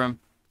just came from.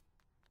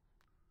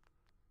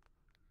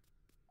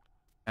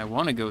 I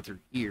want to go through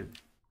here.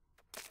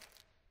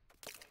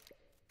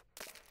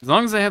 As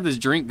long as I have this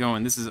drink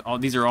going,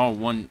 these are all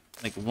one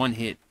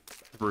hit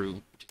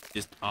through.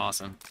 Just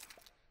awesome.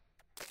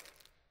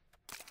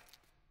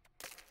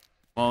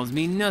 Walls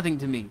mean nothing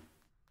to me.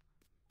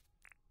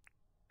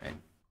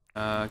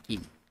 Right. Key.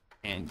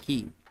 And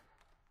key.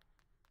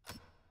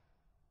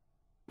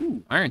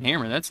 Ooh, iron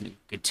hammer, that's new.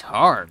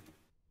 Guitar.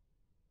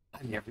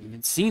 I've never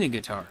even seen a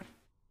guitar.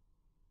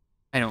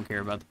 I don't care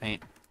about the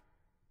paint.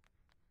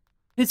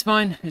 It's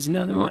fine. There's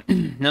another one.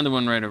 Another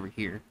one right over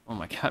here. Oh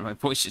my God, my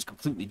voice just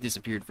completely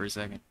disappeared for a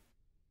second.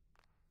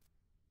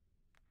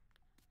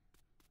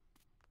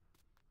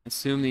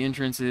 Assume the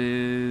entrance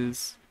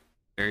is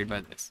buried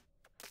by this.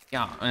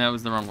 Yeah, that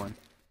was the wrong one.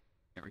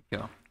 There we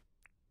go.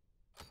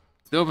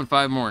 Still open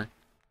 5 more.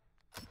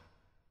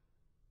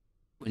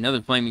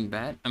 Another flaming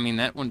bat. I mean,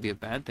 that wouldn't be a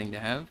bad thing to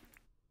have.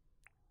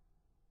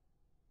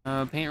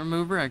 Paint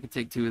remover. I could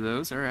take 2 of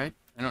those. Alright.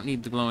 I don't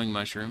need the glowing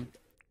mushroom.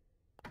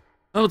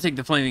 I will take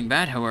the flaming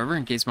bat, however,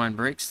 in case mine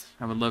breaks.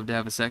 I would love to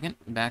have a second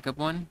backup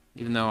one,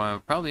 even though I'll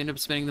probably end up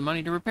spending the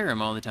money to repair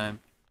them all the time.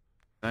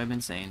 I've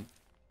been saying.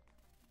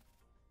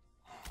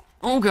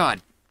 Oh,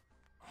 God.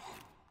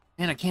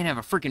 Man, I can't have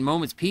a freaking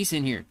moment's peace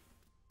in here.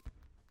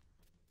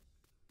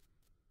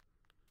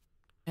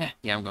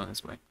 Yeah, I'm going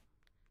this way.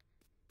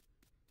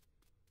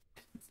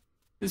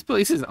 This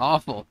place is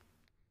awful.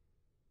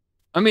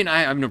 I mean, I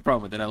have no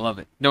problem with it. I love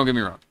it. Don't get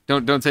me wrong.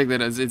 Don't take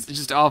that as it's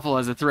just awful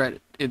as a threat.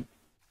 It's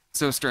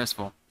so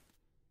stressful.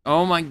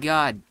 Oh my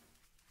God.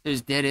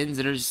 There's dead ends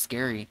that are just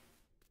scary.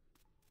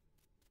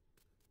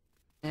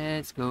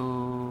 Let's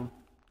go.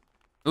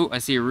 Oh, I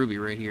see a ruby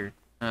right here.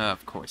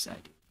 Of course I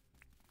do.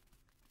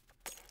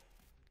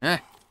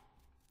 Ah.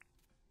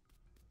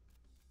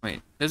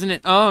 Wait, doesn't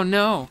it? Oh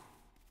no.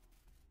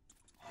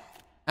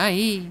 Hi.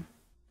 Is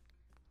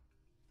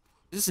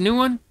this a new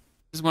one?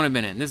 This is one I've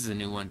been in. This is a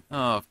new one.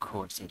 Oh, of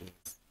course it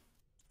is.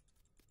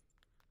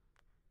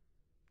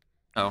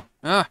 Oh.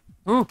 Ah.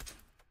 Oh.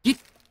 Get.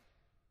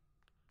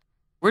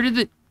 Where did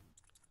the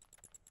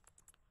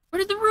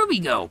ruby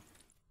go?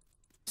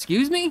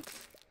 Excuse me?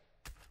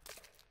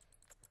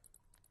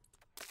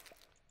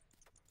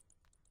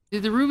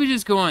 Did the ruby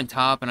just go on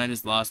top and I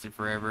just lost it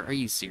forever? Are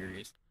you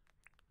serious?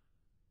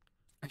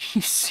 Are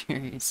you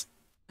serious?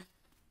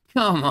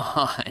 Come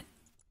on.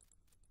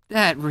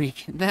 That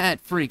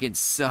freaking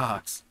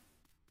sucks.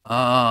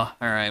 Oh,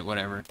 alright,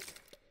 whatever.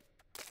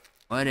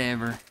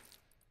 Whatever.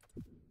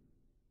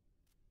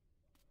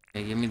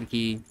 Okay, give me the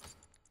key.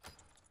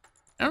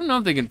 I don't know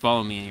if they can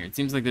follow me in here. It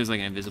seems like there's like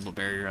an invisible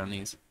barrier on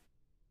these.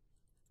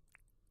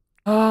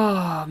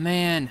 Oh,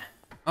 man.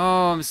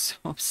 Oh, I'm so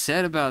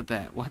upset about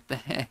that. What the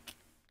heck?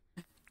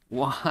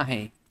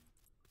 Why?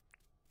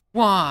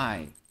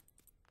 Why?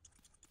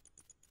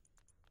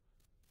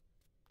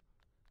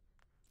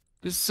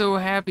 I was so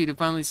happy to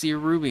finally see a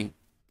ruby.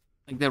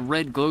 Like that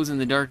red glows in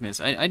the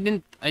darkness.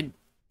 I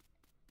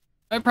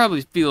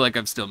probably feel like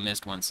I've still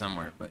missed one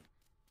somewhere, but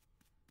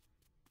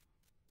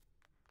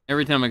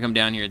every time I come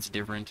down here it's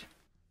different.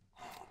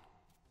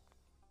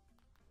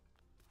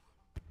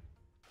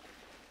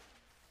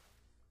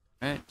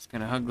 Alright, just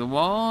gonna hug the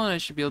wall and I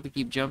should be able to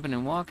keep jumping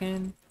and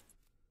walking.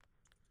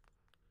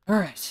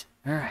 Alright,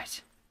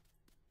 alright.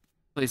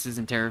 Place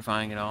isn't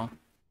terrifying at all.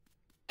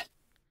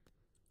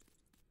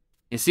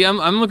 You see, I'm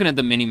looking at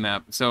the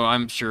mini-map, so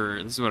I'm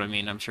sure, this is what I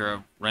mean, I'm sure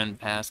I've run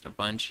past a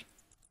bunch.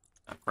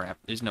 Oh crap,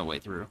 there's no way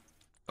through.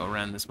 Go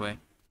around this way.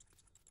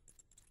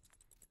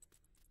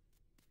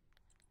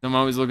 So I'm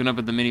always looking up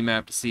at the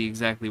mini-map to see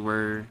exactly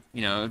where,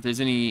 you know, if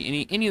there's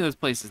any of those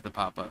places that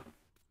pop up.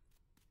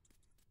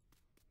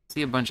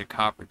 See a bunch of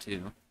copper,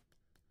 too.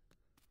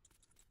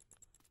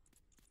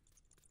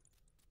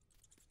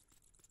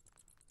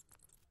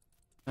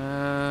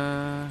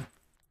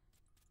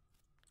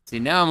 See,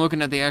 now I'm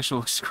looking at the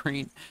actual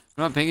screen.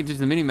 I'm not paying attention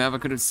to the mini-map. I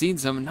could have seen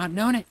some and not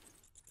known it.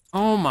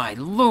 Oh my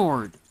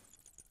lord.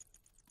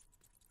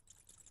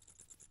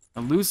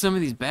 I lose some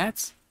of these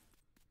bats?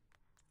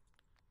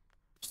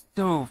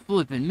 So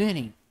flippin'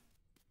 many.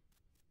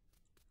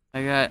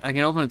 I can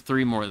open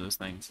 3 more of those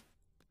things.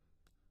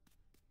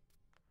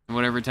 And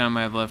whatever time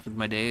I have left with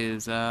my day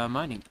is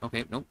mining.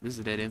 Okay, nope, this is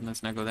a dead end.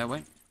 Let's not go that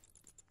way.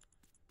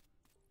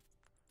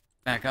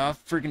 Back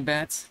off, freaking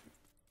bats.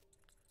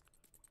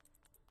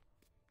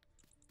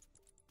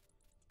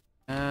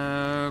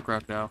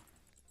 Crocodile.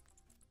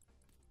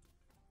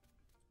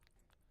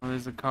 Oh,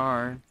 there's a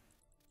car.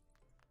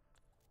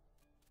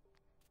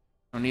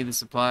 Don't need the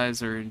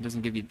supplies, or it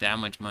doesn't give you that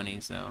much money,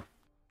 so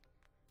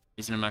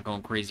reason I'm not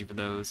going crazy for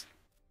those.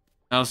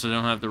 I also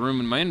don't have the room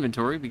in my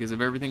inventory because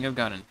of everything I've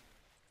gotten.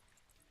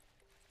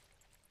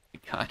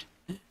 God,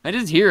 I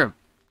just hear him.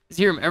 Just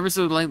hear him ever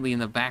so lightly in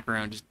the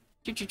background, just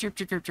chirp, chirp, chirp,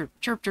 chirp,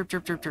 chirp, chirp, chirp, chirp,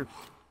 chirp, chirp, chirp.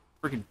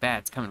 Freaking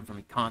bats coming for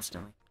me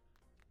constantly.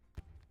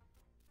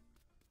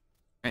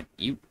 Right,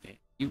 you.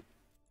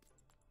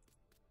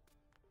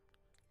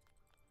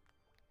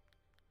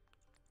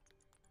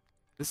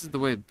 This is the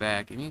way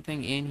back.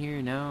 Anything in here?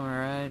 No,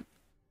 alright.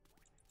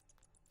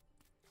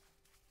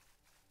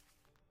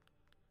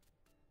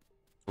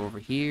 Over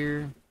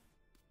here.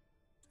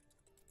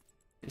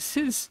 This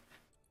is...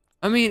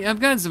 I mean,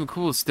 I've got some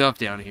cool stuff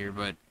down here,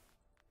 but...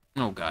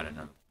 Oh god, I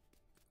know.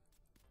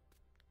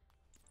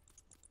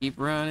 Keep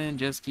running,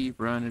 just keep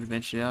running.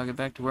 Eventually I'll get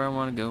back to where I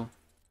want to go.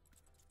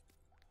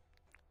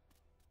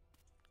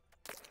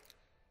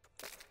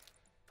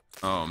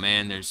 Oh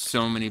man, there's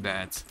so many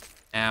bats.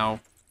 Ow.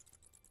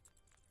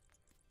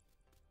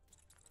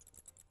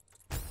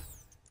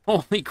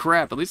 Holy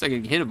crap, at least I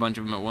can hit a bunch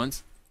of them at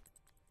once.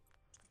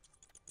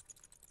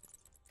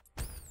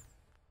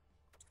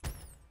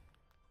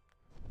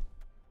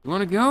 You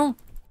wanna go?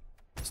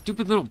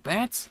 Stupid little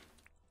bats?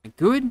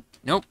 Good?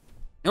 Nope.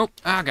 Nope.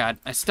 Ah, God.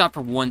 I stopped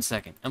for 1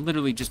 second. I'm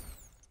literally just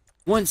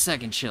 1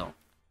 second chill.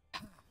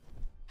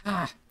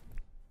 Ah.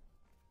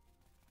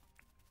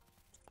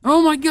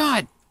 Oh my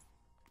God!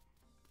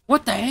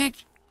 What the heck?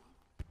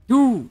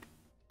 Dude!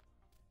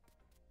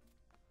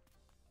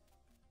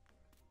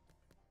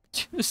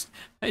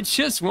 I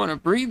just want a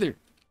breather.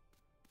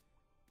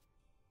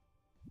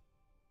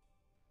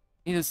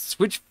 Need to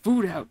switch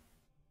food out.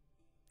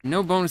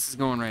 No bonuses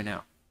going right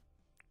now.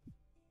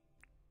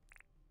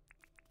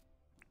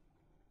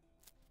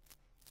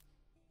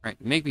 Right,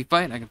 make me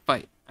fight, I can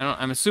fight.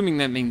 I'm assuming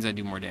that means I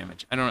do more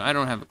damage. I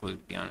don't have a clue, to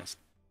be honest.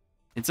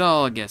 It's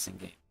all a guessing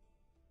game.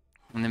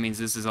 And that means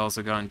this is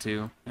also gone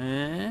too.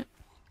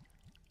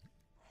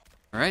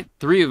 Alright,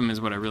 3 of them is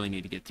what I really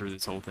need to get through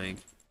this whole thing.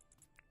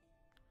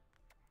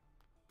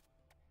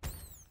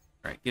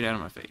 Alright, get out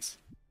of my face.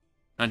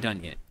 Not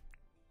done yet.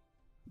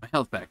 My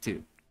health back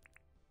too.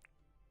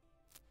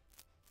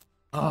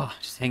 Oh,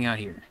 just hang out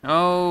here.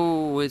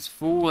 Oh, it's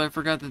full. I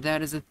forgot that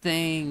that is a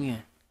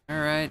thing.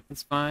 Alright,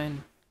 it's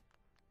fine.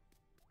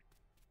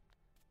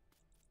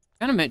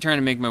 Kind of trying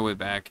to make my way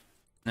back.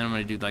 Then I'm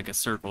going to do like a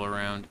circle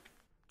around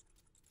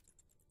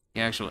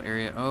the actual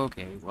area.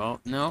 Okay, well,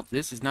 no,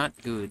 this is not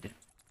good.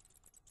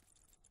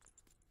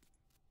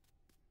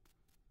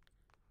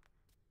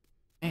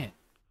 Man.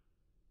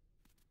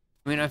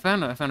 I mean, I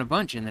found a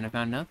bunch and then I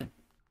found nothing.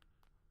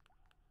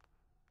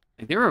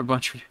 Like, there were a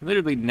bunch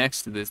literally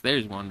next to this.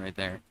 There's one right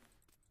there.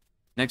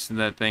 Next to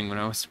that thing when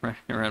I was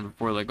spreading around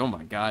before, like, oh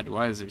my god,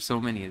 why is there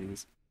so many of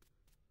these?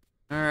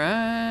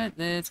 Alright,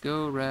 let's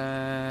go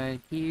right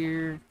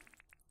here.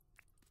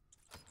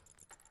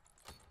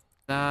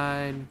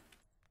 Side.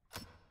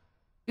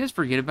 You guys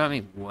forget about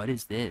me? What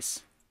is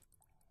this?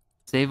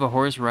 Save a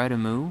horse, ride a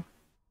moo?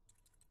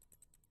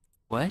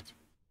 What?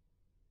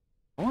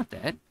 I want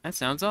that. That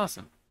sounds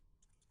awesome.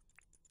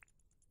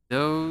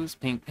 Those,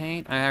 pink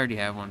paint. I already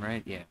have one,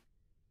 right? Yeah.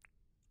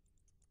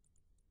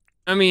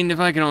 I mean, if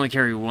I can only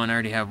carry one, I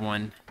already have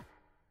one.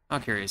 I'll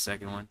carry a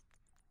second one.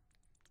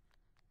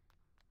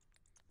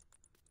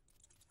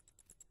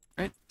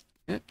 Right?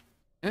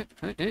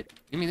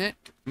 Give me that.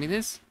 Give me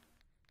this.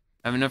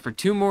 I have enough for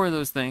 2 more of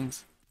those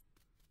things.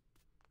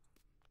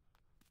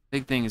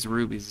 Big thing is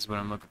rubies is what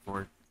I'm looking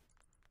for.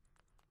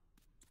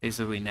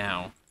 Basically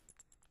now.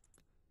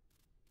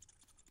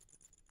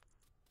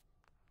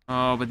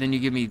 Oh, but then you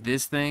give me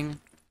this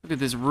thing. Look at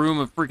this room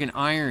of freaking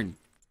iron.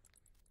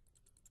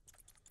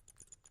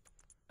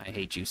 I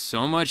hate you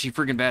so much, you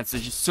freaking bats.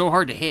 They're just so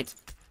hard to hit.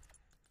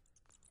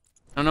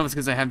 I don't know if it's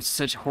because I have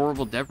such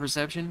horrible depth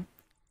perception.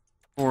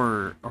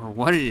 Or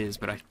what it is,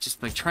 but I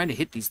just like trying to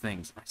hit these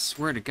things. I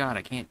swear to God,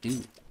 I can't do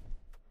it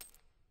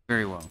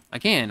very well. I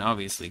can,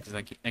 obviously, because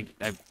I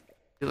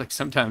feel like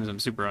sometimes I'm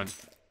super on,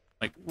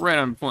 like, right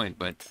on point,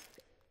 but...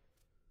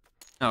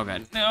 Oh,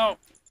 God. No!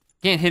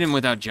 Can't hit him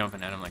without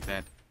jumping at him like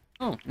that.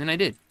 Oh, and I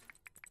did.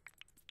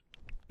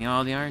 Give me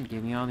all the iron,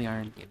 give me all the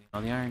iron, give me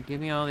all the iron,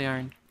 give me all the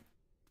iron.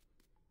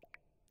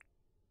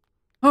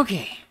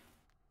 Okay.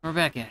 We're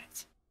back at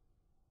it.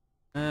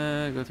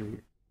 Go through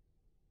here.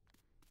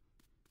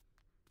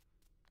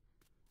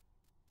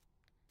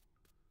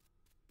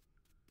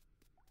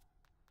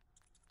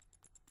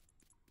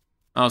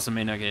 I also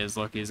may not get as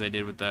lucky as I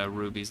did with the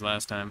rubies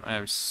last time. I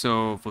have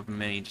so flipping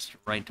many just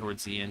right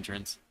towards the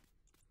entrance.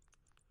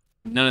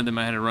 None of them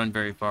I had to run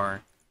very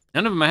far.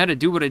 None of them I had to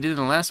do what I did in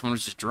the last one,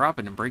 was just drop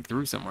it and break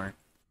through somewhere.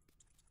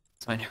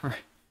 So I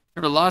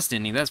never lost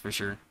any, that's for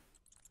sure.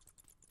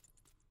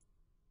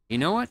 You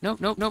know what?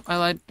 Nope, nope, nope, I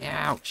lied.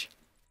 Ouch.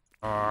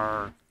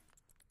 Arr.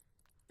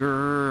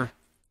 Grr.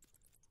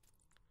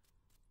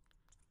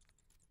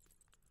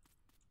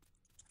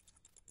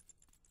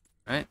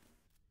 Right?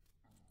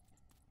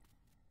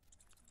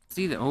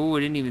 See that? Oh, I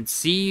didn't even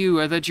see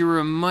you. I thought you were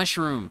a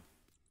mushroom.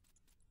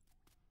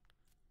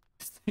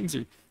 Things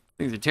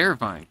are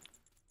terrifying.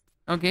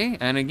 Okay,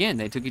 and again,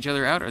 they took each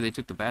other out, or they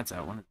took the bats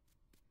out. Oh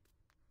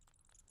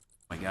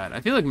my God, I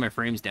feel like my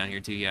frame's down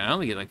here too. Yeah, I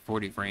only get like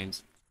 40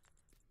 frames.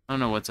 I don't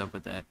know what's up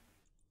with that.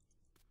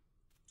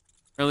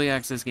 Early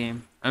access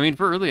game. I mean,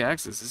 for early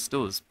access, it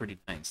still is pretty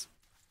nice.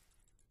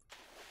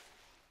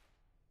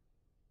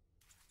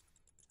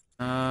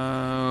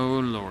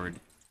 Oh, Lord.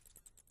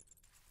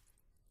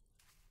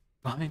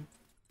 Fine.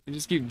 I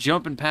just keep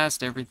jumping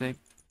past everything.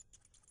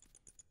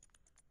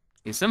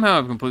 Okay, somehow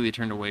I've completely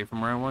turned away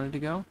from where I wanted to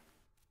go.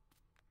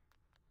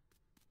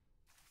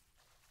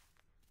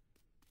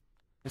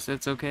 Guess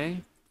that's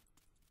okay.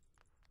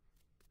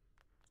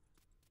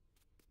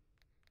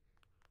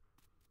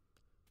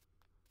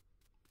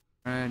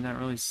 Alright, not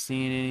really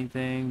seeing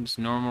anything. Just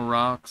normal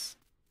rocks.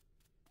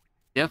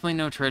 Definitely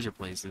no treasure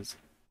places.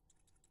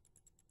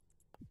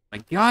 My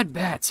God,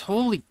 bats!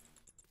 Holy...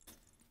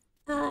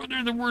 Oh,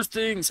 they're the worst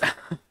things! I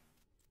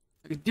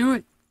could do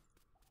it!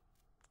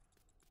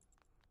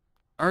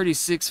 Already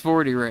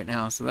 640 right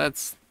now, so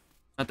that's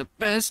not the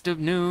best of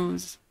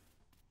news.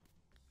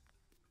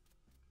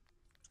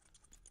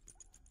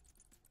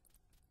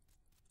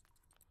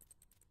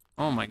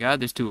 Oh my God,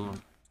 there's 2 of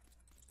them.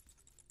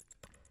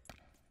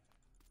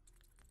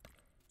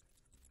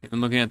 If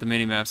I'm looking at the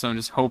minimap, so I'm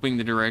just hoping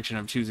the direction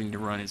I'm choosing to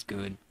run is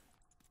good.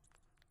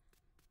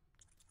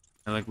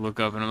 I like look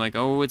up and I'm like,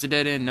 oh, it's a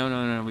dead end. No,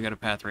 no, no, we got a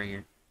path right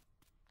here.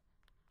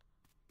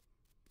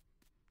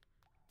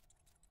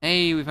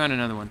 Hey, we found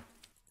another one.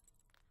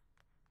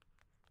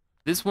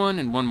 This one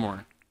and one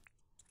more.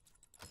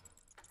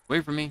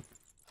 Wait for me.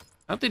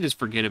 I hope they just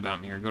forget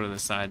about me or go to the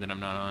side that I'm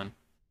not on.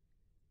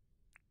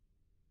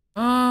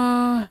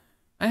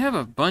 I have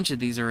a bunch of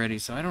these already,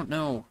 so I don't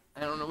know.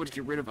 I don't know what to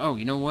get rid of. Oh,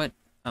 you know what?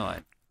 I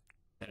lied.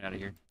 Get out of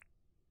here.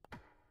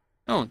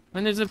 Oh,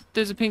 and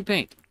there's a pink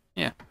paint.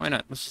 Yeah, why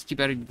not? Let's just keep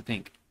adding to the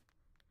pink.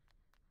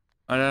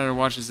 My daughter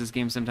watches this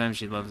game sometimes.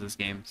 She loves this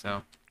game,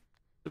 so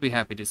she'll be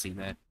happy to see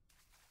that.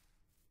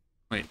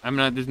 Wait, I'm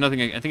not. There's nothing.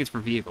 I think it's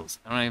for vehicles.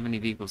 I don't have any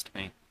vehicles to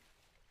paint.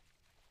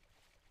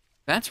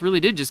 Bats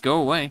really did just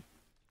go away.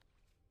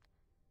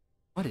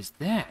 What is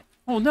that?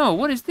 Oh no!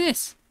 What is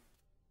this?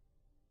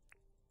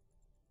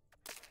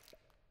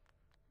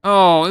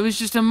 Oh, it was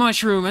just a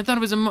mushroom. I thought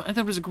it was I thought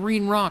it was a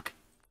green rock.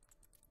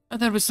 I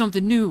thought it was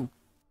something new.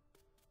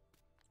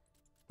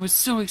 I was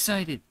so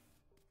excited.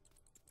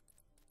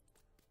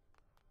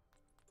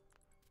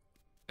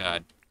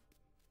 God.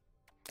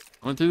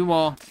 Going through the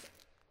wall.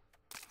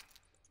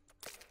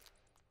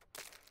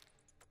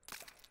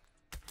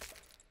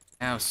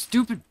 Ow,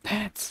 stupid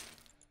bats.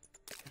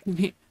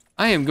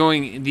 I am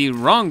going the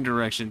wrong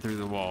direction through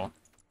the wall.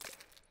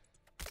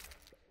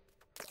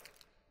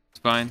 It's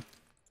fine.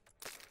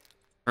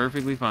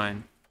 Perfectly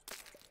fine.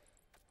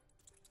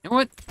 You know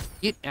what?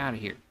 Get out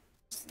of here.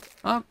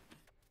 Stop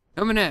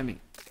coming at me.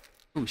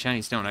 Ooh,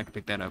 shiny stone. I can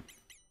pick that up.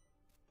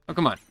 Oh,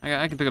 come on.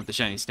 I can pick up the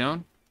shiny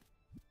stone.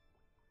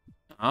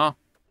 Oh.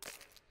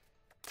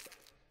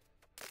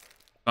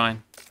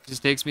 Fine.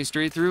 Just takes me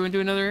straight through into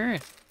another area.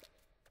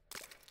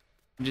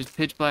 And just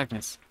pitch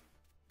blackness.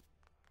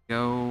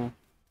 Go.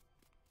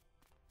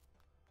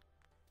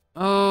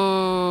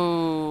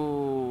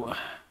 Oh.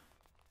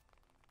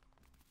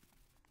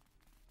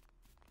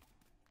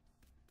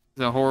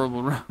 It's a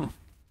horrible room.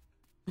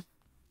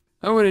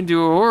 I went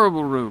into a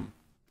horrible room.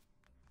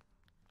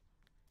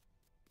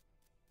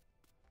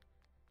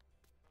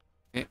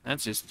 Okay,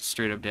 that's just a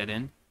straight up dead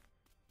end.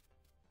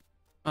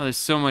 Oh, there's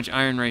so much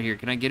iron right here.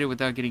 Can I get it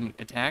without getting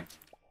attacked?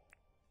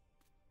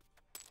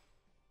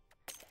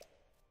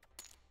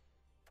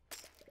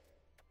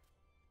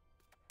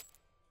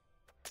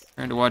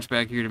 Trying to watch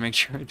back here to make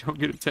sure I don't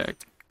get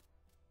attacked.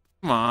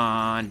 Come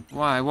on.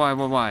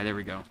 Why? There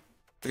we go.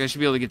 Like I should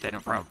be able to get that,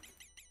 no problem.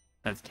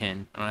 That's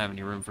 10. I don't have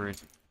any room for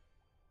it.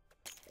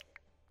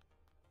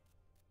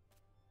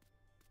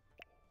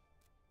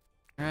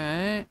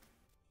 Alright.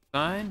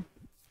 Fine.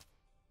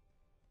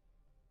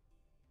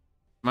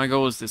 My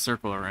goal is to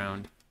circle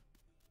around.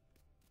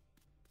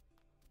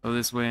 Go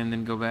this way and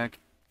then go back.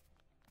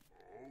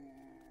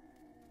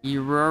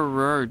 You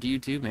roar, do you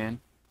too, man.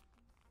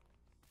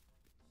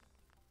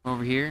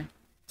 Over here.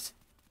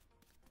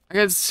 I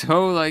got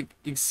so, like,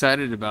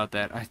 excited about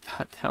that. I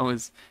thought that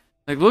was...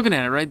 Like, looking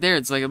at it right there,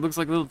 it's like, it looks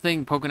like a little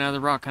thing poking out of the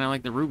rock, kind of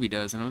like the ruby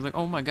does. And I was like,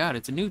 oh my god,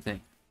 it's a new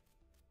thing.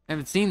 I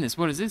haven't seen this.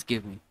 What does this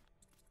give me?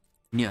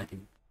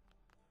 Nothing.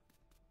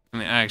 I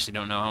mean, I actually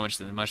don't know how much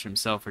the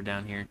mushrooms sell for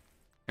down here.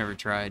 Never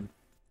tried.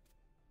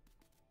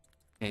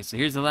 Okay, so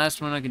here's the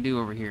last one I can do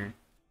over here.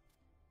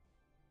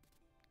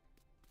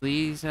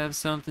 Please have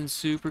something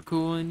super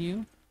cool in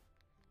you.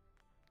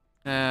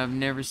 I've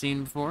never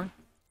seen before.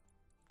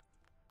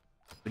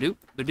 Badoop,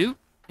 badoop.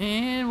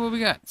 And what we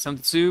got?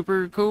 Something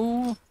super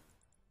cool?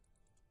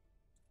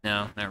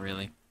 No, not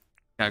really.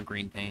 Got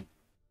green paint.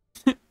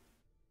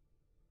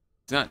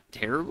 It's not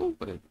terrible,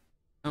 but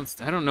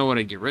I don't know what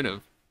I'd get rid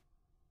of.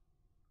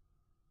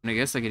 And I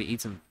guess I could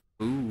eat some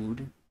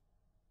food.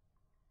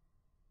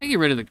 I get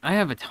rid of I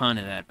have a ton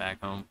of that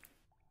back home.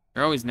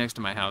 They're always next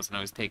to my house, and I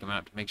always take them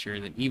out to make sure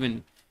that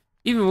even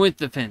with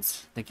the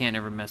fence, they can't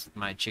ever mess with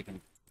my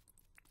chicken.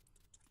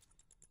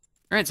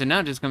 Alright, so now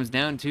it just comes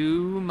down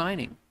to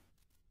mining.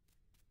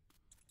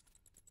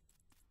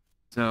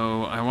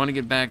 So I want to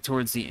get back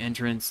towards the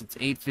entrance. It's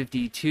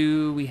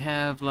 8:52. We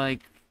have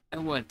like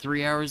what,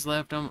 3 hours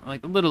left?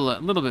 Like a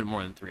little bit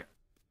more than 3 hours.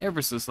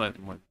 Ever so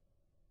slightly more.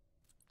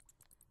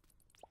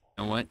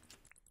 You know what?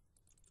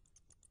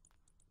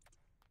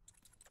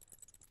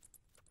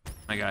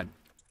 My god.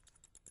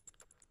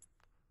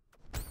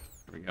 There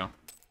we go.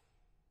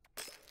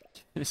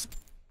 Just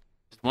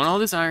want all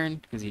this iron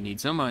because you need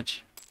so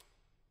much.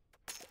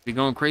 Be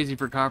going crazy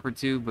for copper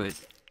too, but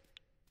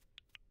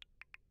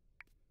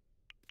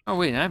oh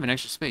wait, I have an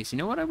extra space. You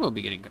know what? I will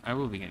be getting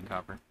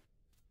copper.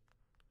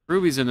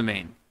 Rubies are the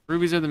main.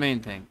 Rubies are the main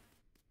thing.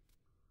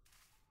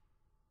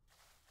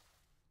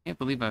 Can't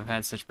believe I've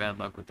had such bad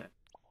luck with that.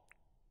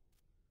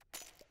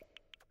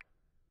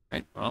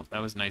 Right, well,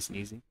 that was nice and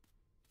easy.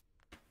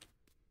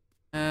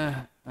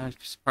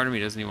 Part of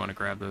me doesn't even want to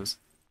grab those.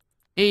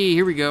 Hey,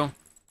 here we go.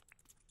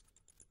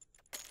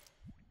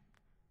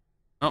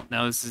 Oh,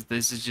 now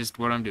this is just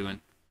what I'm doing.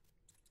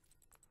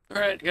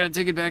 Alright, gotta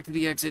take it back to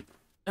the exit.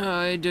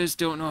 I just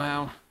don't know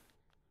how.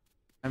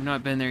 I've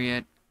not been there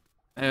yet.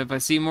 If I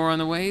see more on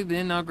the way,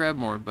 then I'll grab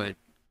more, but...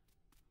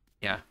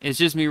 Yeah, it's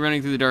just me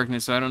running through the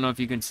darkness, so I don't know if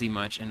you can see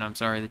much, and I'm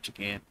sorry that you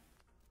can't.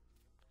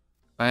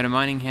 If I had a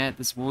mining hat,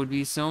 this would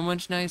be so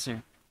much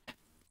nicer.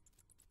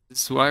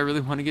 This is why I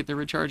really want to get the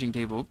recharging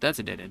table. Oop, that's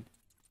a dead end.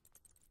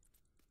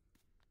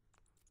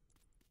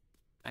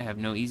 I have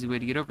no easy way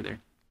to get over there.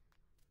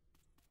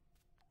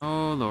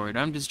 Oh, Lord.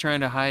 I'm just trying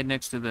to hide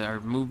next to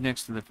or move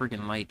next to the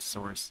freaking light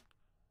source.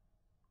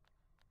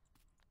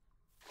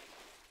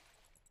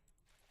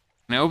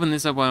 Can I open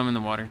this up while I'm in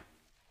the water?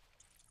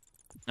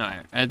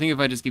 Alright. I think if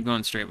I just keep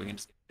going straight, we can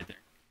just get right there.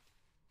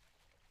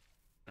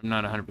 I'm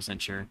not 100%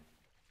 sure.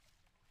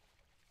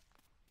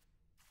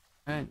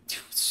 Dude, it's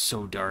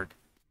so dark.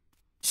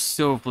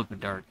 So flippin'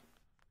 dark.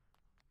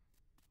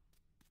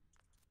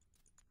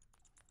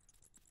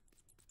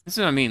 This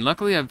is what I mean.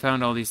 Luckily, I've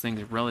found all these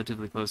things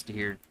relatively close to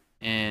here.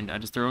 And I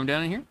just throw them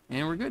down in here,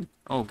 and we're good.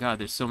 Oh, God,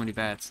 there's so many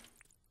bats.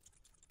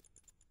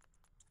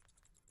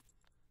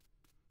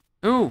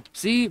 Oh,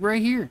 see?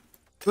 Right here.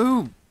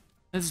 Boom.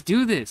 Let's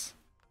do this.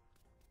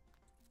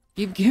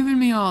 Keep giving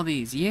me all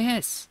these.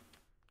 Yes.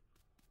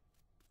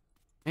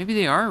 Maybe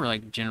they are,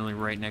 like, generally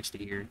right next to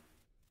here.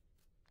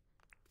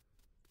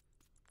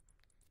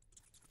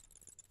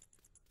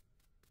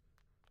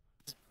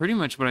 It's pretty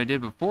much what I did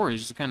before.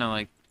 Is just kind of,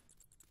 like,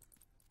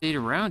 stayed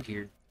around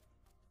here.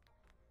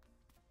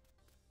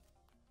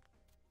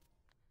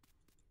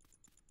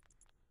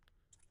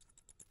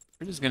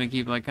 We're just gonna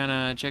keep, like, kind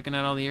of checking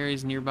out all the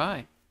areas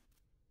nearby.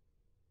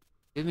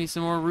 Give me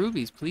some more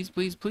rubies. Please,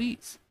 please,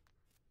 please.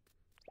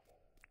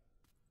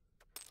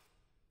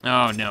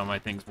 Oh, no, my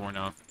thing's worn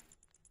off.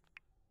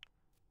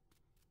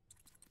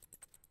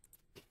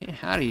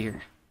 Get out of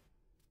here.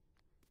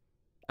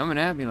 Coming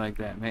at me like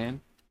that,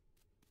 man.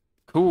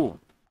 Cool.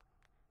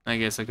 I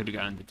guess I could have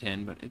gotten to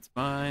 10, but it's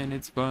fine,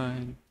 it's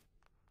fine.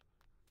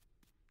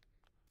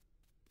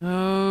 Oh,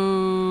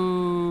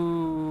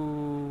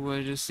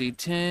 I just see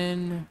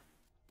 10.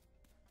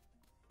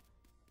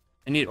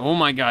 I need, oh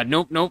my god,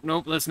 nope, nope,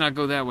 nope, let's not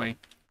go that way.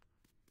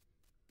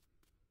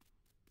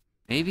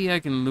 Maybe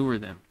I can lure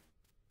them.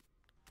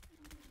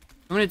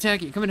 I'm gonna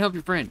attack you, come and help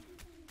your friend.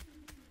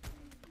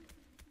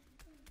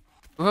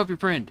 Go help your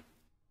friend.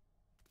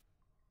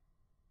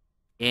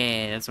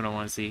 Yeah, that's what I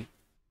want to see.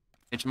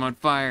 Catch him on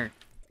fire.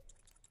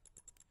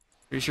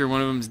 Pretty sure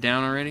one of them's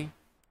down already.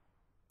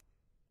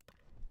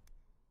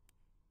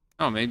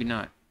 Oh, maybe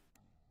not.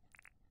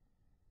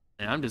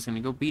 And I'm just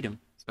gonna go beat him.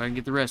 So I can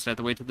get the rest. I have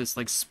to wait till this,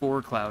 like,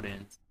 spore cloud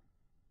ends.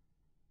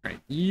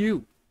 Right,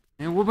 you!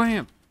 And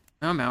wha-bam!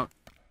 I'm out.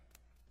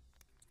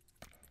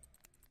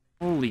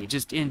 Holy,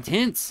 just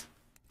intense!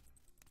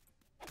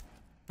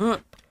 Huh.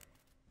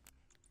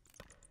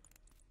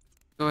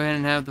 Go ahead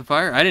and have the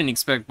fire. I didn't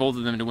expect both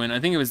of them to win. I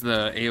think it was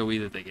the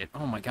AoE that they get.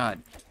 Oh my god.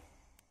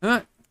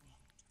 Huh.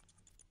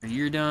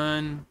 You're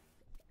done.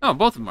 Oh,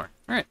 both of them are.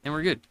 Alright, and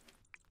we're good.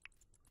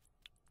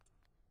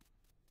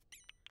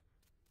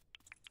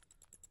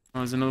 Oh,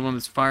 there's another one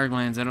that's fire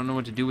glands. I don't know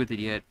what to do with it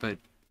yet, but I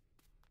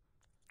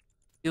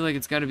feel like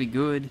it's got to be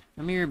good.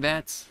 Come here,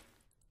 bats.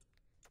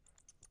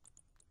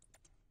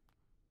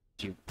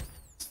 You.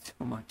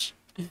 So much.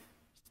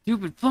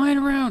 Stupid flying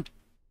around.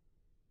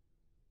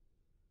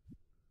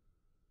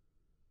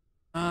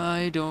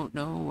 I don't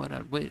know what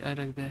I'd wait. I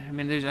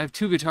mean, I have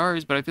 2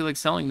 guitars, but I feel like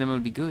selling them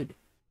would be good.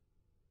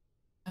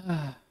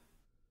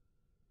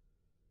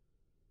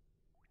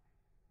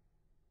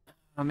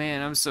 Oh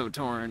man, I'm so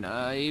torn.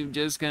 I'm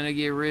just gonna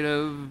get rid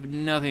of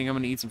nothing. I'm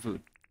gonna eat some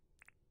food.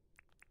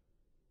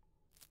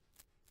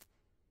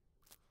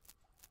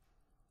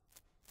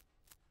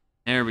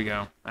 There we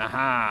go.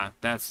 Aha!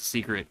 That's the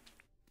secret.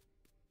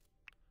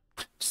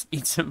 Just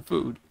eat some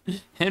food,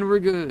 and we're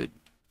good.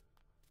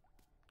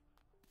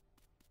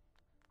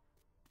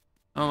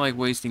 I don't like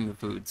wasting the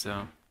food,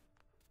 so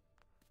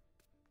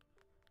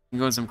you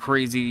go on some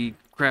crazy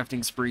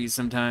crafting sprees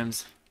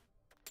sometimes.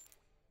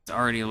 It's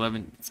already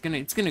 11. It's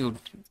gonna go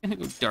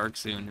dark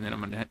soon, and then I'm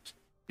gonna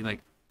be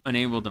like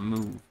unable to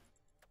move.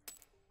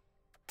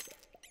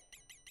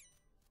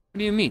 What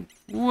do you mean?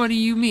 What do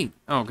you mean?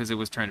 Oh, because it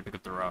was trying to pick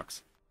up the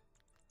rocks.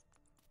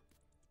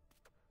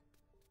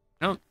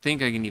 I don't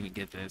think I can even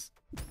get this.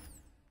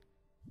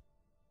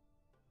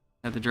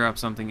 I have to drop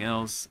something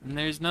else, and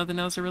there's nothing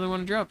else I really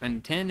want to drop.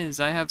 And 10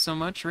 is I have so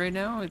much right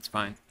now, it's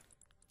fine.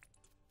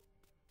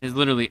 It's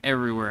literally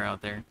everywhere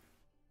out there.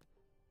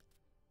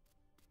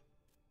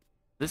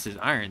 This is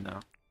iron, though.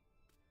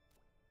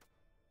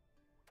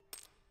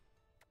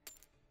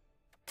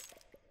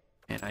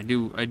 And I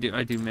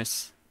do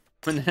miss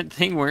when that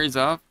thing wears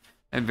off.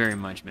 I very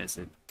much miss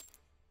it.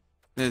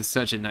 This is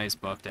such a nice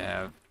buff to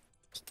have.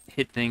 Just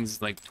hit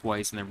things like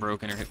twice and they're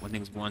broken, or hit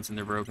things once and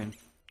they're broken.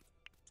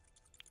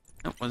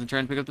 Nope, wasn't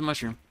trying to pick up the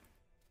mushroom.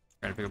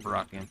 Trying to pick up a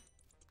rock again.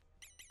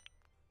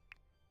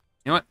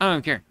 You know what? I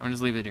don't care. I'm gonna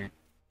just leave it here.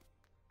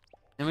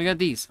 Then we got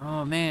these.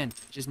 Oh man,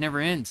 it just never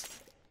ends.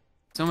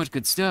 So much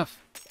good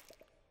stuff.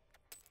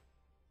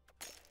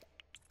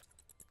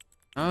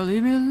 Oh,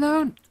 leave me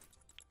alone.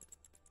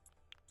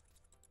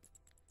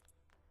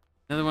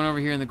 Another one over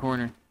here in the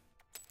corner.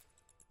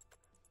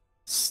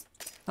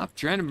 Stop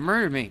trying to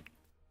murder me.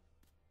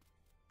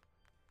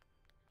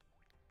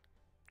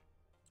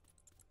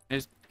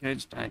 I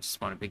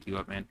just want to pick you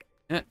up, man.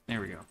 There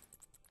we go.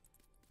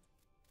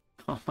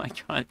 Oh my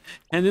god.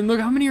 And then look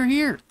how many are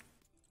here.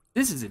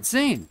 This is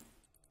insane.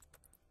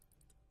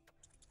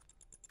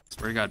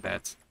 Swear to God,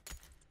 bats.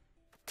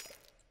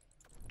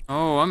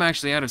 Oh, I'm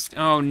actually out of...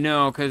 Oh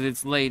no, because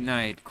it's late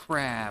night.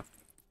 Crap.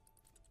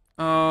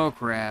 Oh,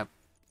 crap.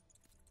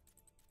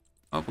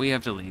 Oh, we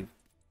have to leave.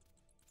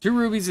 2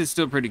 rubies is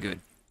still pretty good.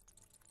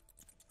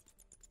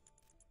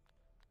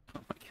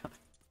 Oh my god.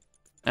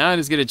 I'll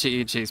just get a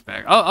chase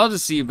back. I'll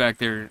just see you back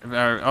there.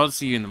 Or I'll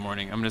see you in the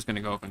morning. I'm just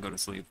gonna go up and go to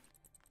sleep.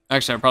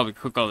 Actually, I'll probably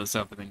cook all this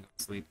up and then go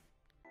to sleep.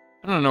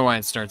 I don't know why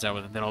it starts out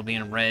with it all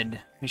being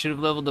red. We should have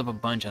leveled up a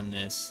bunch on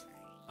this.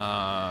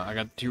 I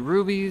got the 2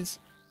 rubies.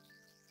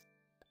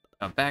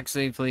 Got back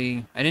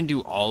safely. I didn't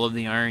do all of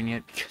the iron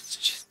yet because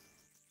just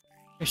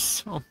there's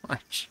so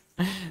much.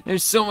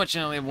 There's so much.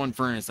 I only have 1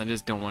 furnace. I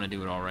just don't want to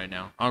do it all right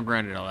now. I'll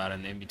grind it all out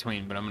in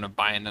between, but I'm gonna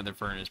buy another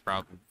furnace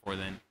probably before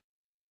then.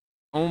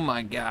 Oh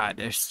my god,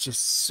 there's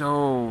just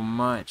so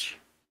much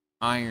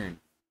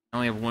iron. I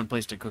only have 1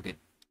 place to cook it.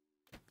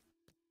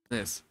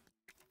 This.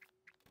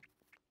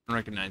 I don't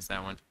recognize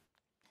that one.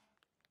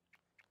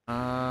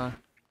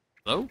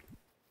 Hello?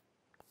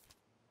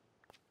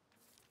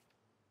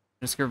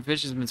 Discovered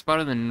fish has been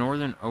spotted in the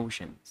northern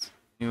oceans.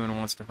 Anyone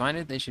wants to find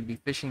it, they should be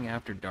fishing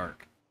after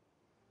dark.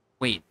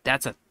 Wait,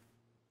 that's a...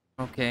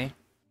 Okay.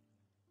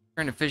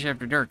 Trying to fish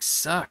after dark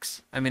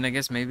sucks. I mean, I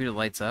guess maybe it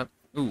lights up.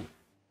 Ooh.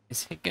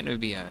 Is it gonna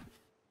be a...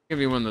 Gonna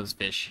be one of those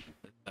fish.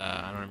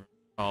 I don't know what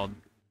it's called.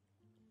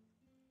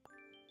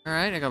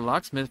 Alright, I got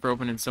locksmith for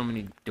opening so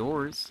many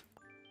doors.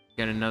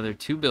 Got another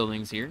 2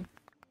 buildings here.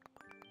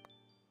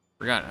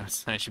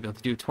 Forgot, I should be able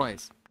to do it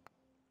twice.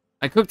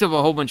 I cooked up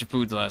a whole bunch of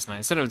foods last night.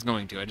 I said I was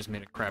going to. I just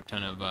made a crap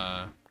ton of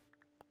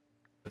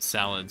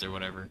salads or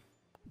whatever.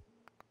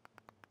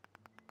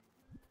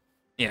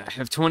 Yeah, I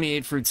have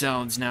 28 fruit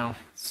salads now.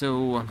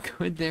 So I'm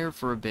good there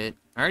for a bit.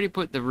 I already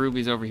put the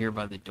rubies over here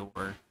by the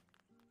door.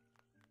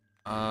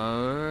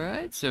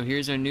 Alright, so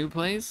here's our new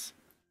place.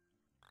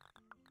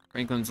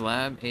 Franklin's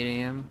Lab, 8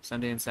 a.m.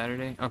 Sunday and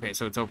Saturday. Okay,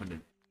 so it's open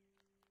today.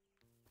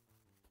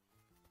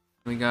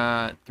 We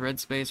got thread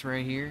space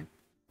right here.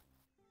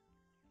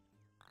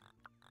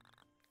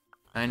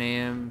 9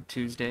 a.m.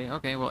 Tuesday.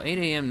 Okay, well, 8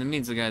 a.m. that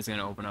means the guy's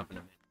gonna open up in a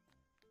minute.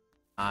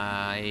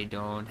 I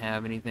don't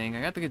have anything.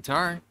 I got the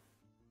guitar.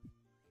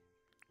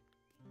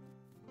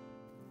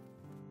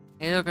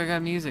 Hey, look, I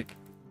got music.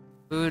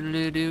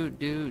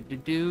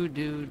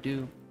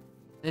 Do-do-do-do-do-do-do-do.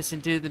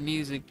 Listen to the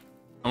music.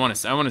 I want to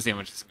see how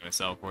much it's gonna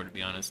sell for, to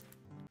be honest.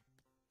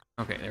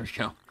 Okay, there we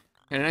go.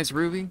 Got a nice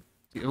ruby.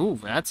 Ooh,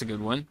 that's a good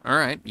one. All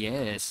right,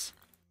 yes.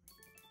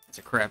 That's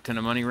a crap ton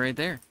of money right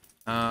there.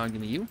 Give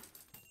me you.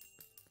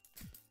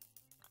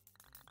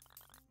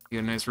 You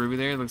got a nice ruby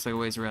there. Looks like it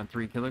weighs around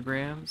 3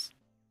 kilograms.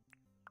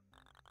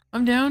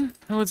 I'm down.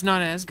 Oh, it's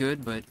not as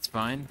good, but it's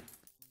fine.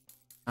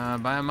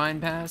 Buy a mine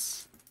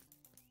pass.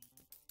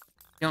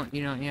 You don't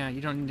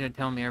need to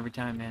tell me every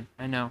time, man.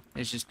 I know.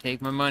 It's just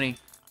take my money.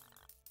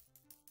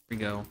 Here we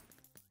go.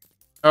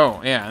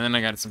 Oh, yeah, and then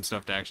I got some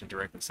stuff to actually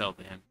directly sell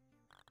to him.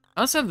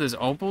 I also have those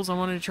opals I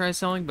wanted to try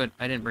selling, but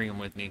I didn't bring them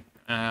with me.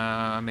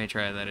 I may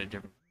try that at a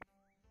different...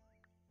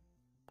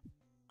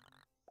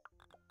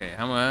 Okay,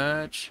 how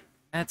much?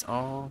 That's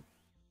all.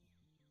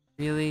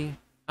 Really?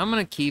 I'm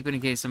gonna keep it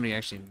in case somebody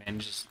actually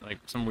manages,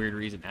 like, for some weird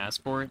reason,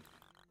 ask for it.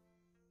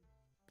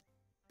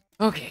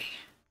 Okay.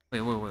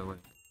 Wait.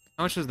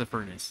 How much was the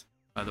furnace,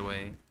 by the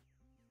way?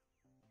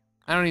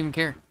 I don't even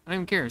care. I don't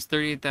even care. It's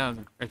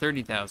 38,000 or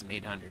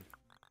 30,800.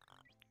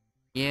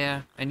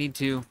 Yeah, I need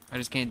to. I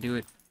just can't do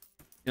it.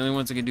 The only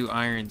ones that can do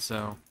iron,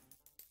 so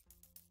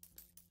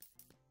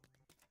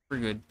we're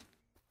good.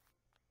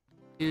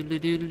 Doodly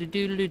doodly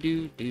doodly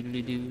doo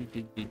doodly doo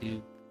doodly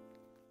doo.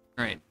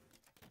 Alright.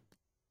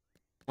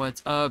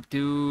 What's up,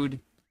 dude?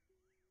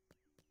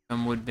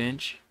 Some wood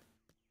bench.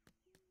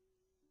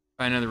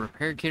 Buy another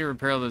repair kit to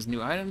repair all those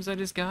new items I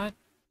just got.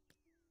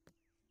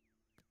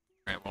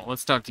 Alright, well,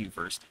 let's talk to you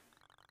first.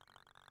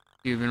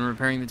 You've been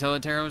repairing the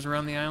teletaros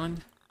around the island?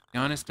 To be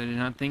honest, I did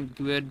not think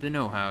you had the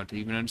know-how to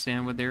even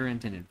understand what they were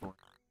intended for.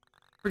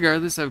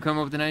 Regardless, I've come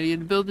up with an idea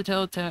to build a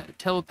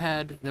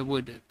telepad that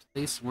would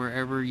place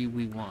wherever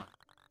we want.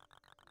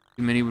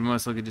 Too many would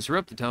most likely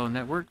disrupt the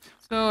telenetwork,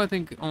 so I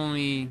think we'll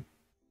only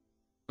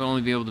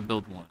be able to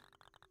build one.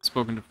 I've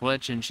spoken to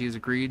Fletch, and she has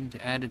agreed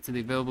to add it to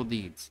the available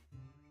deeds.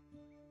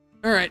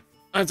 Alright,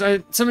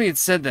 somebody had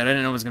said that. I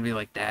didn't know it was going to be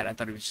like that. I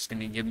thought he was just going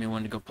to give me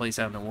one to go place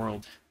out in the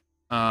world.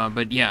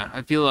 But yeah,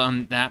 I feel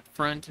on that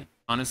front,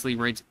 honestly,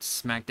 right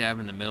smack dab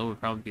in the middle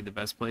would probably be the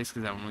best place,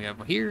 because that one we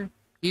have here,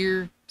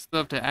 still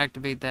have to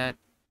activate that,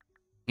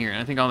 here.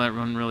 And I think all that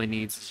one really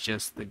needs is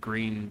just the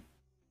green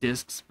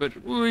discs,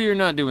 but we're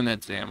not doing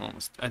that today.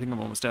 I think I'm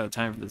almost out of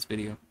time for this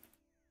video.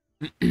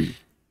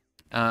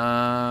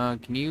 Can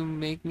you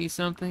make me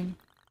something?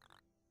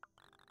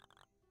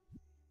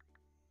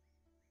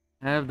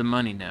 I have the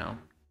money now.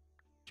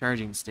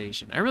 Charging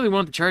station. I really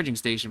want the charging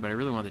station, but I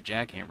really want the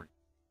jackhammer.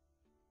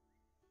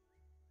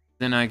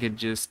 Then I could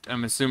just...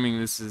 I'm assuming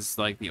this is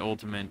like the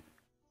ultimate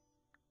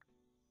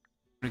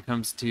when it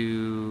comes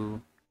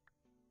to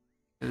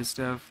this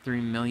stuff.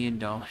 $3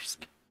 million.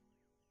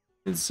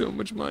 It's so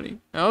much money.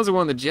 I also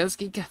want the jet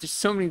ski. God, there's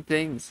so many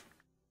things.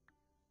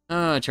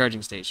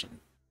 Charging station.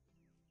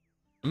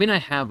 I mean, I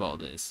have all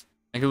this.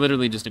 I could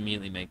literally just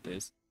immediately make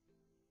this.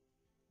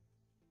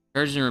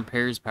 Charges and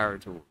repairs power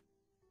tool.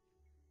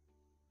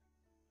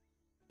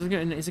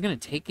 Is it gonna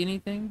take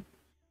anything?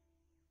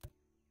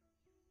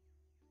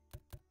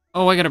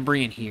 Oh, I gotta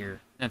bring it here.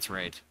 That's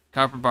right.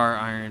 Copper bar,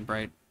 iron,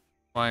 bright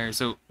wire.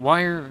 So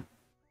wire,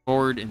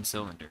 board, and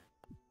cylinder.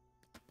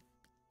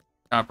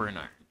 Copper and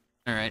iron.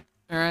 Alright.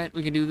 Alright,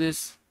 we can do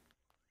this.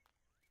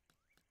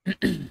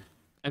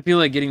 I feel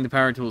like getting the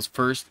power tools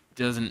first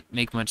doesn't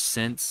make much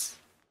sense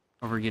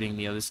over getting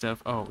the other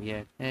stuff. Oh,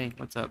 yeah. Hey,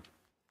 what's up?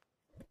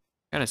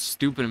 Got a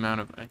stupid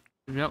amount of...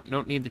 Nope,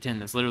 don't need the tin.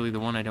 That's literally the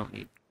one I don't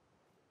need.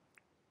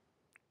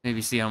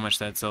 Maybe see how much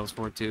that sells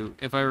for, too,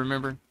 if I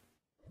remember.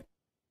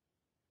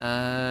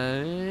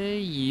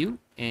 You,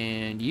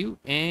 and you,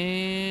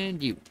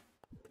 and you.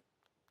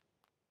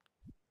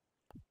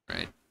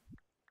 Right.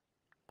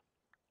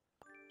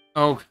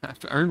 Oh, I've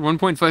earned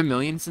 1.5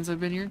 million since I've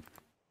been here?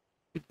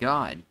 Good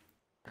God.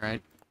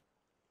 Alright.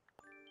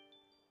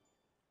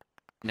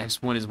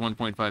 Next one is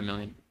 1.5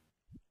 million.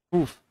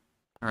 Oof.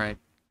 Alright.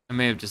 I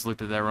may have just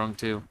looked at that wrong,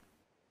 too.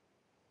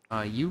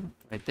 You,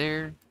 right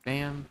there.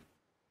 Bam.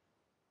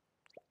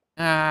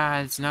 Ah,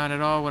 it's not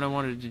at all what I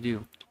wanted to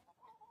do.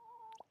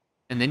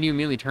 And then you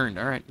immediately turned.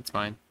 Alright, it's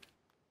fine.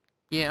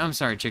 Yeah, I'm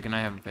sorry, chicken.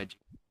 I haven't fed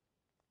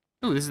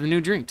you. Ooh, this is the new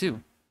drink,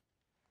 too.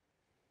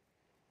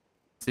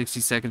 60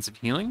 seconds of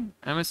healing,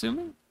 I'm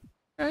assuming?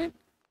 Right?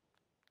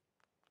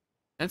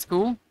 That's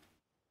cool.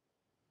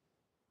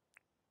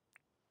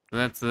 So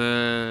that's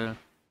the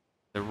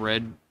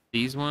red,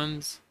 these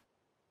ones.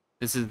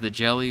 This is the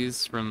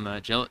jellies from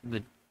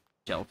the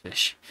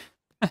jellyfish.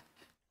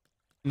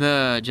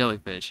 The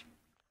jellyfish.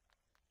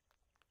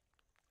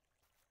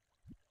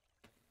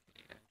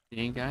 I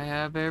think I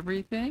have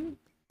everything.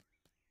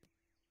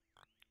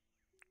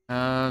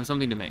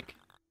 Something to make.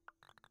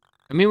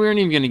 I mean, we aren't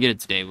even gonna get it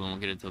today. We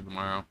won't get it till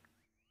tomorrow.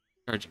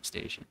 Charging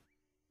station.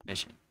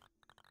 Mission.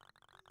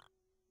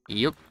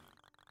 Yep.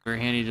 Very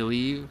handy to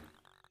leave.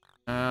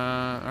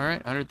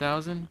 Alright,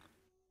 100,000.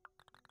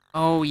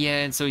 Oh,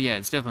 yeah, and so, yeah,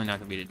 it's definitely not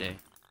gonna be today.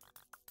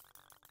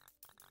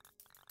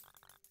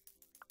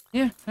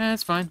 Yeah,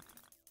 that's fine.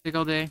 Take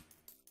all day.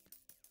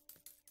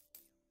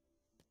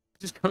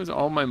 Just goes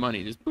all my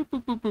money. Just boop,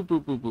 boop, boop, boop,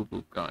 boop, boop, boop,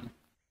 boop, gone.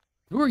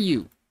 Who are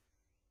you?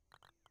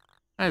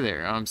 Hi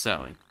there, I'm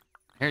Sally.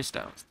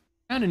 Hairstylist.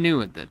 Kinda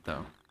new at that,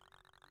 though.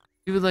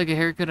 If you would like a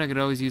haircut, I could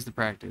always use the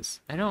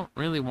practice. I don't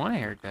really want a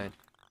haircut.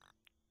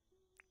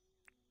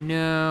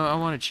 No, I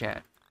want to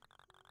chat.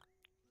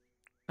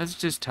 Let's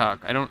just talk.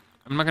 I'm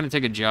not gonna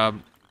take a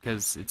job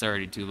because it's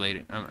already too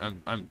late.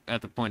 I'm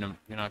at the point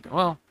you're not gonna,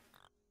 well,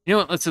 you know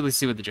what? Let's at least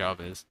see what the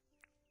job is.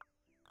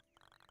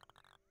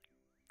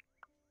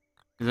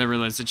 Because I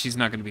realized that she's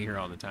not gonna be here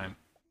all the time.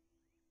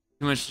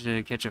 Too much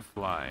to catch a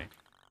fly.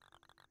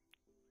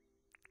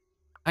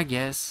 I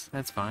guess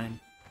that's fine.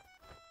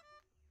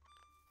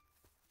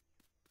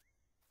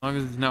 As long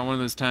as it's not one of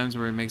those times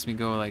where it makes me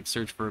go like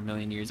search for a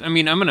million years. I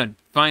mean, I'm gonna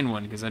find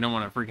one because I don't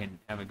want to freaking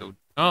have it go.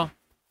 Oh, it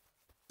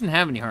doesn't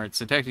have any hearts,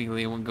 so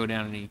technically it won't go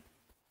down any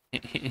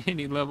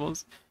any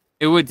levels.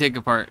 It would take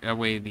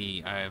away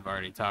the I've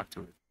already talked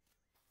to it.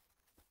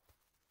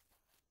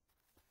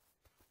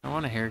 I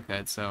want a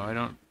haircut, so I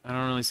don't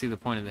really see the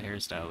point of the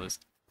hairstylist,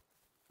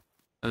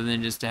 other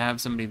than just to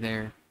have somebody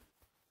there.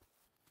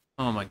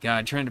 Oh my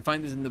God, trying to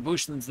find this in the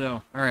bushlands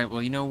though. All right,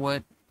 well, you know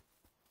what?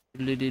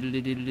 I'm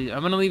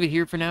gonna leave it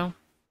here for now.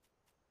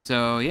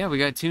 So yeah, we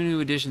got 2 new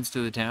additions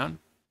to the town.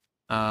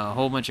 A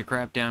whole bunch of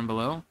crap down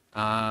below.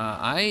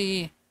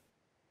 I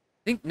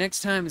think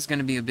next time is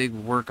gonna be a big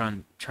work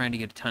on trying to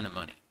get a ton of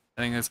money.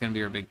 I think that's gonna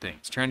be our big thing.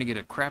 It's trying to get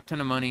a crap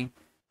ton of money.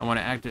 I want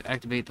to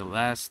activate the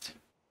last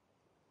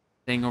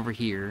thing over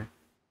here.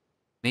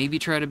 Maybe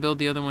try to build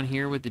the other one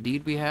here with the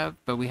deed we have,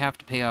 but we have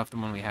to pay off the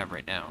one we have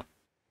right now.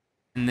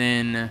 And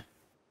then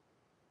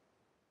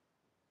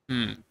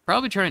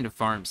probably trying to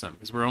farm some,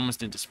 because we're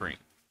almost into spring.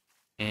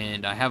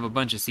 And I have a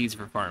bunch of seeds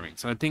for farming.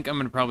 So I think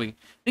I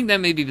think that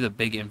may be the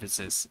big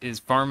emphasis, is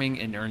farming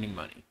and earning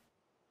money.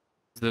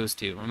 Those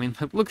two. I mean,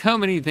 look how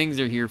many things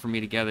are here for me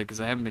to gather,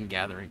 because I haven't been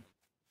gathering.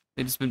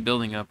 They've just been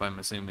building up, I'm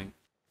assuming.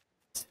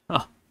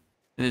 Oh,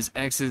 and there's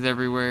X's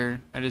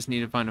everywhere. I just need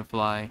to find a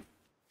fly.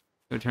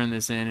 Go turn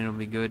this in, it'll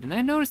be good. And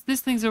I noticed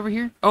this thing's over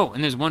here. Oh,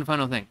 and there's one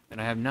final thing that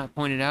I have not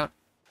pointed out.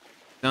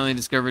 I only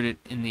discovered it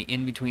in the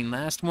in-between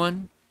last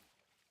one.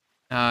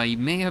 You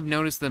may have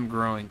noticed them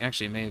growing.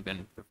 Actually, it may have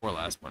been before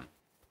last one.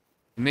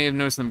 You may have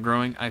noticed them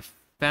growing. I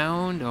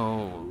found...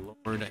 Oh,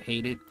 Lord, I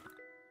hate it.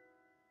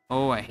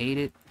 Oh, I hate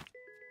it.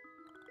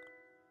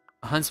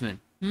 A huntsman.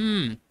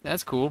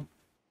 That's cool.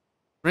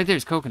 Right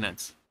there's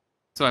coconuts.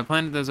 So I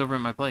planted those over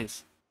at my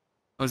place.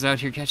 I was out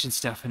here catching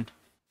stuff, and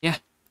yeah,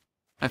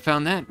 I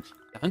found that.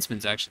 The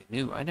huntsman's actually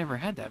new. I never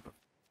had that before.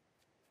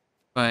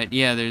 But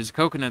yeah, there's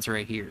coconuts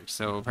right here.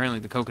 So apparently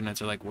the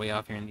coconuts are like way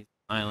off here in these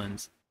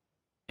islands.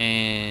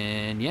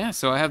 And yeah,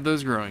 so I have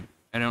those growing.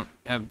 I don't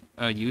have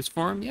a use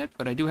for them yet,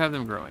 but I do have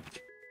them growing.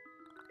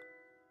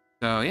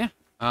 So yeah,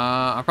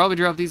 I'll probably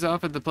drop these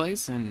off at the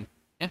place. And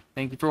yeah,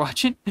 thank you for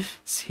watching.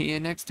 See you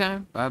next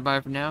time.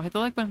 Bye-bye for now. Hit the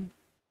like button.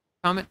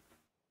 Comment.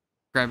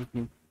 Subscribe if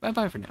you.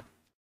 Bye-bye for now.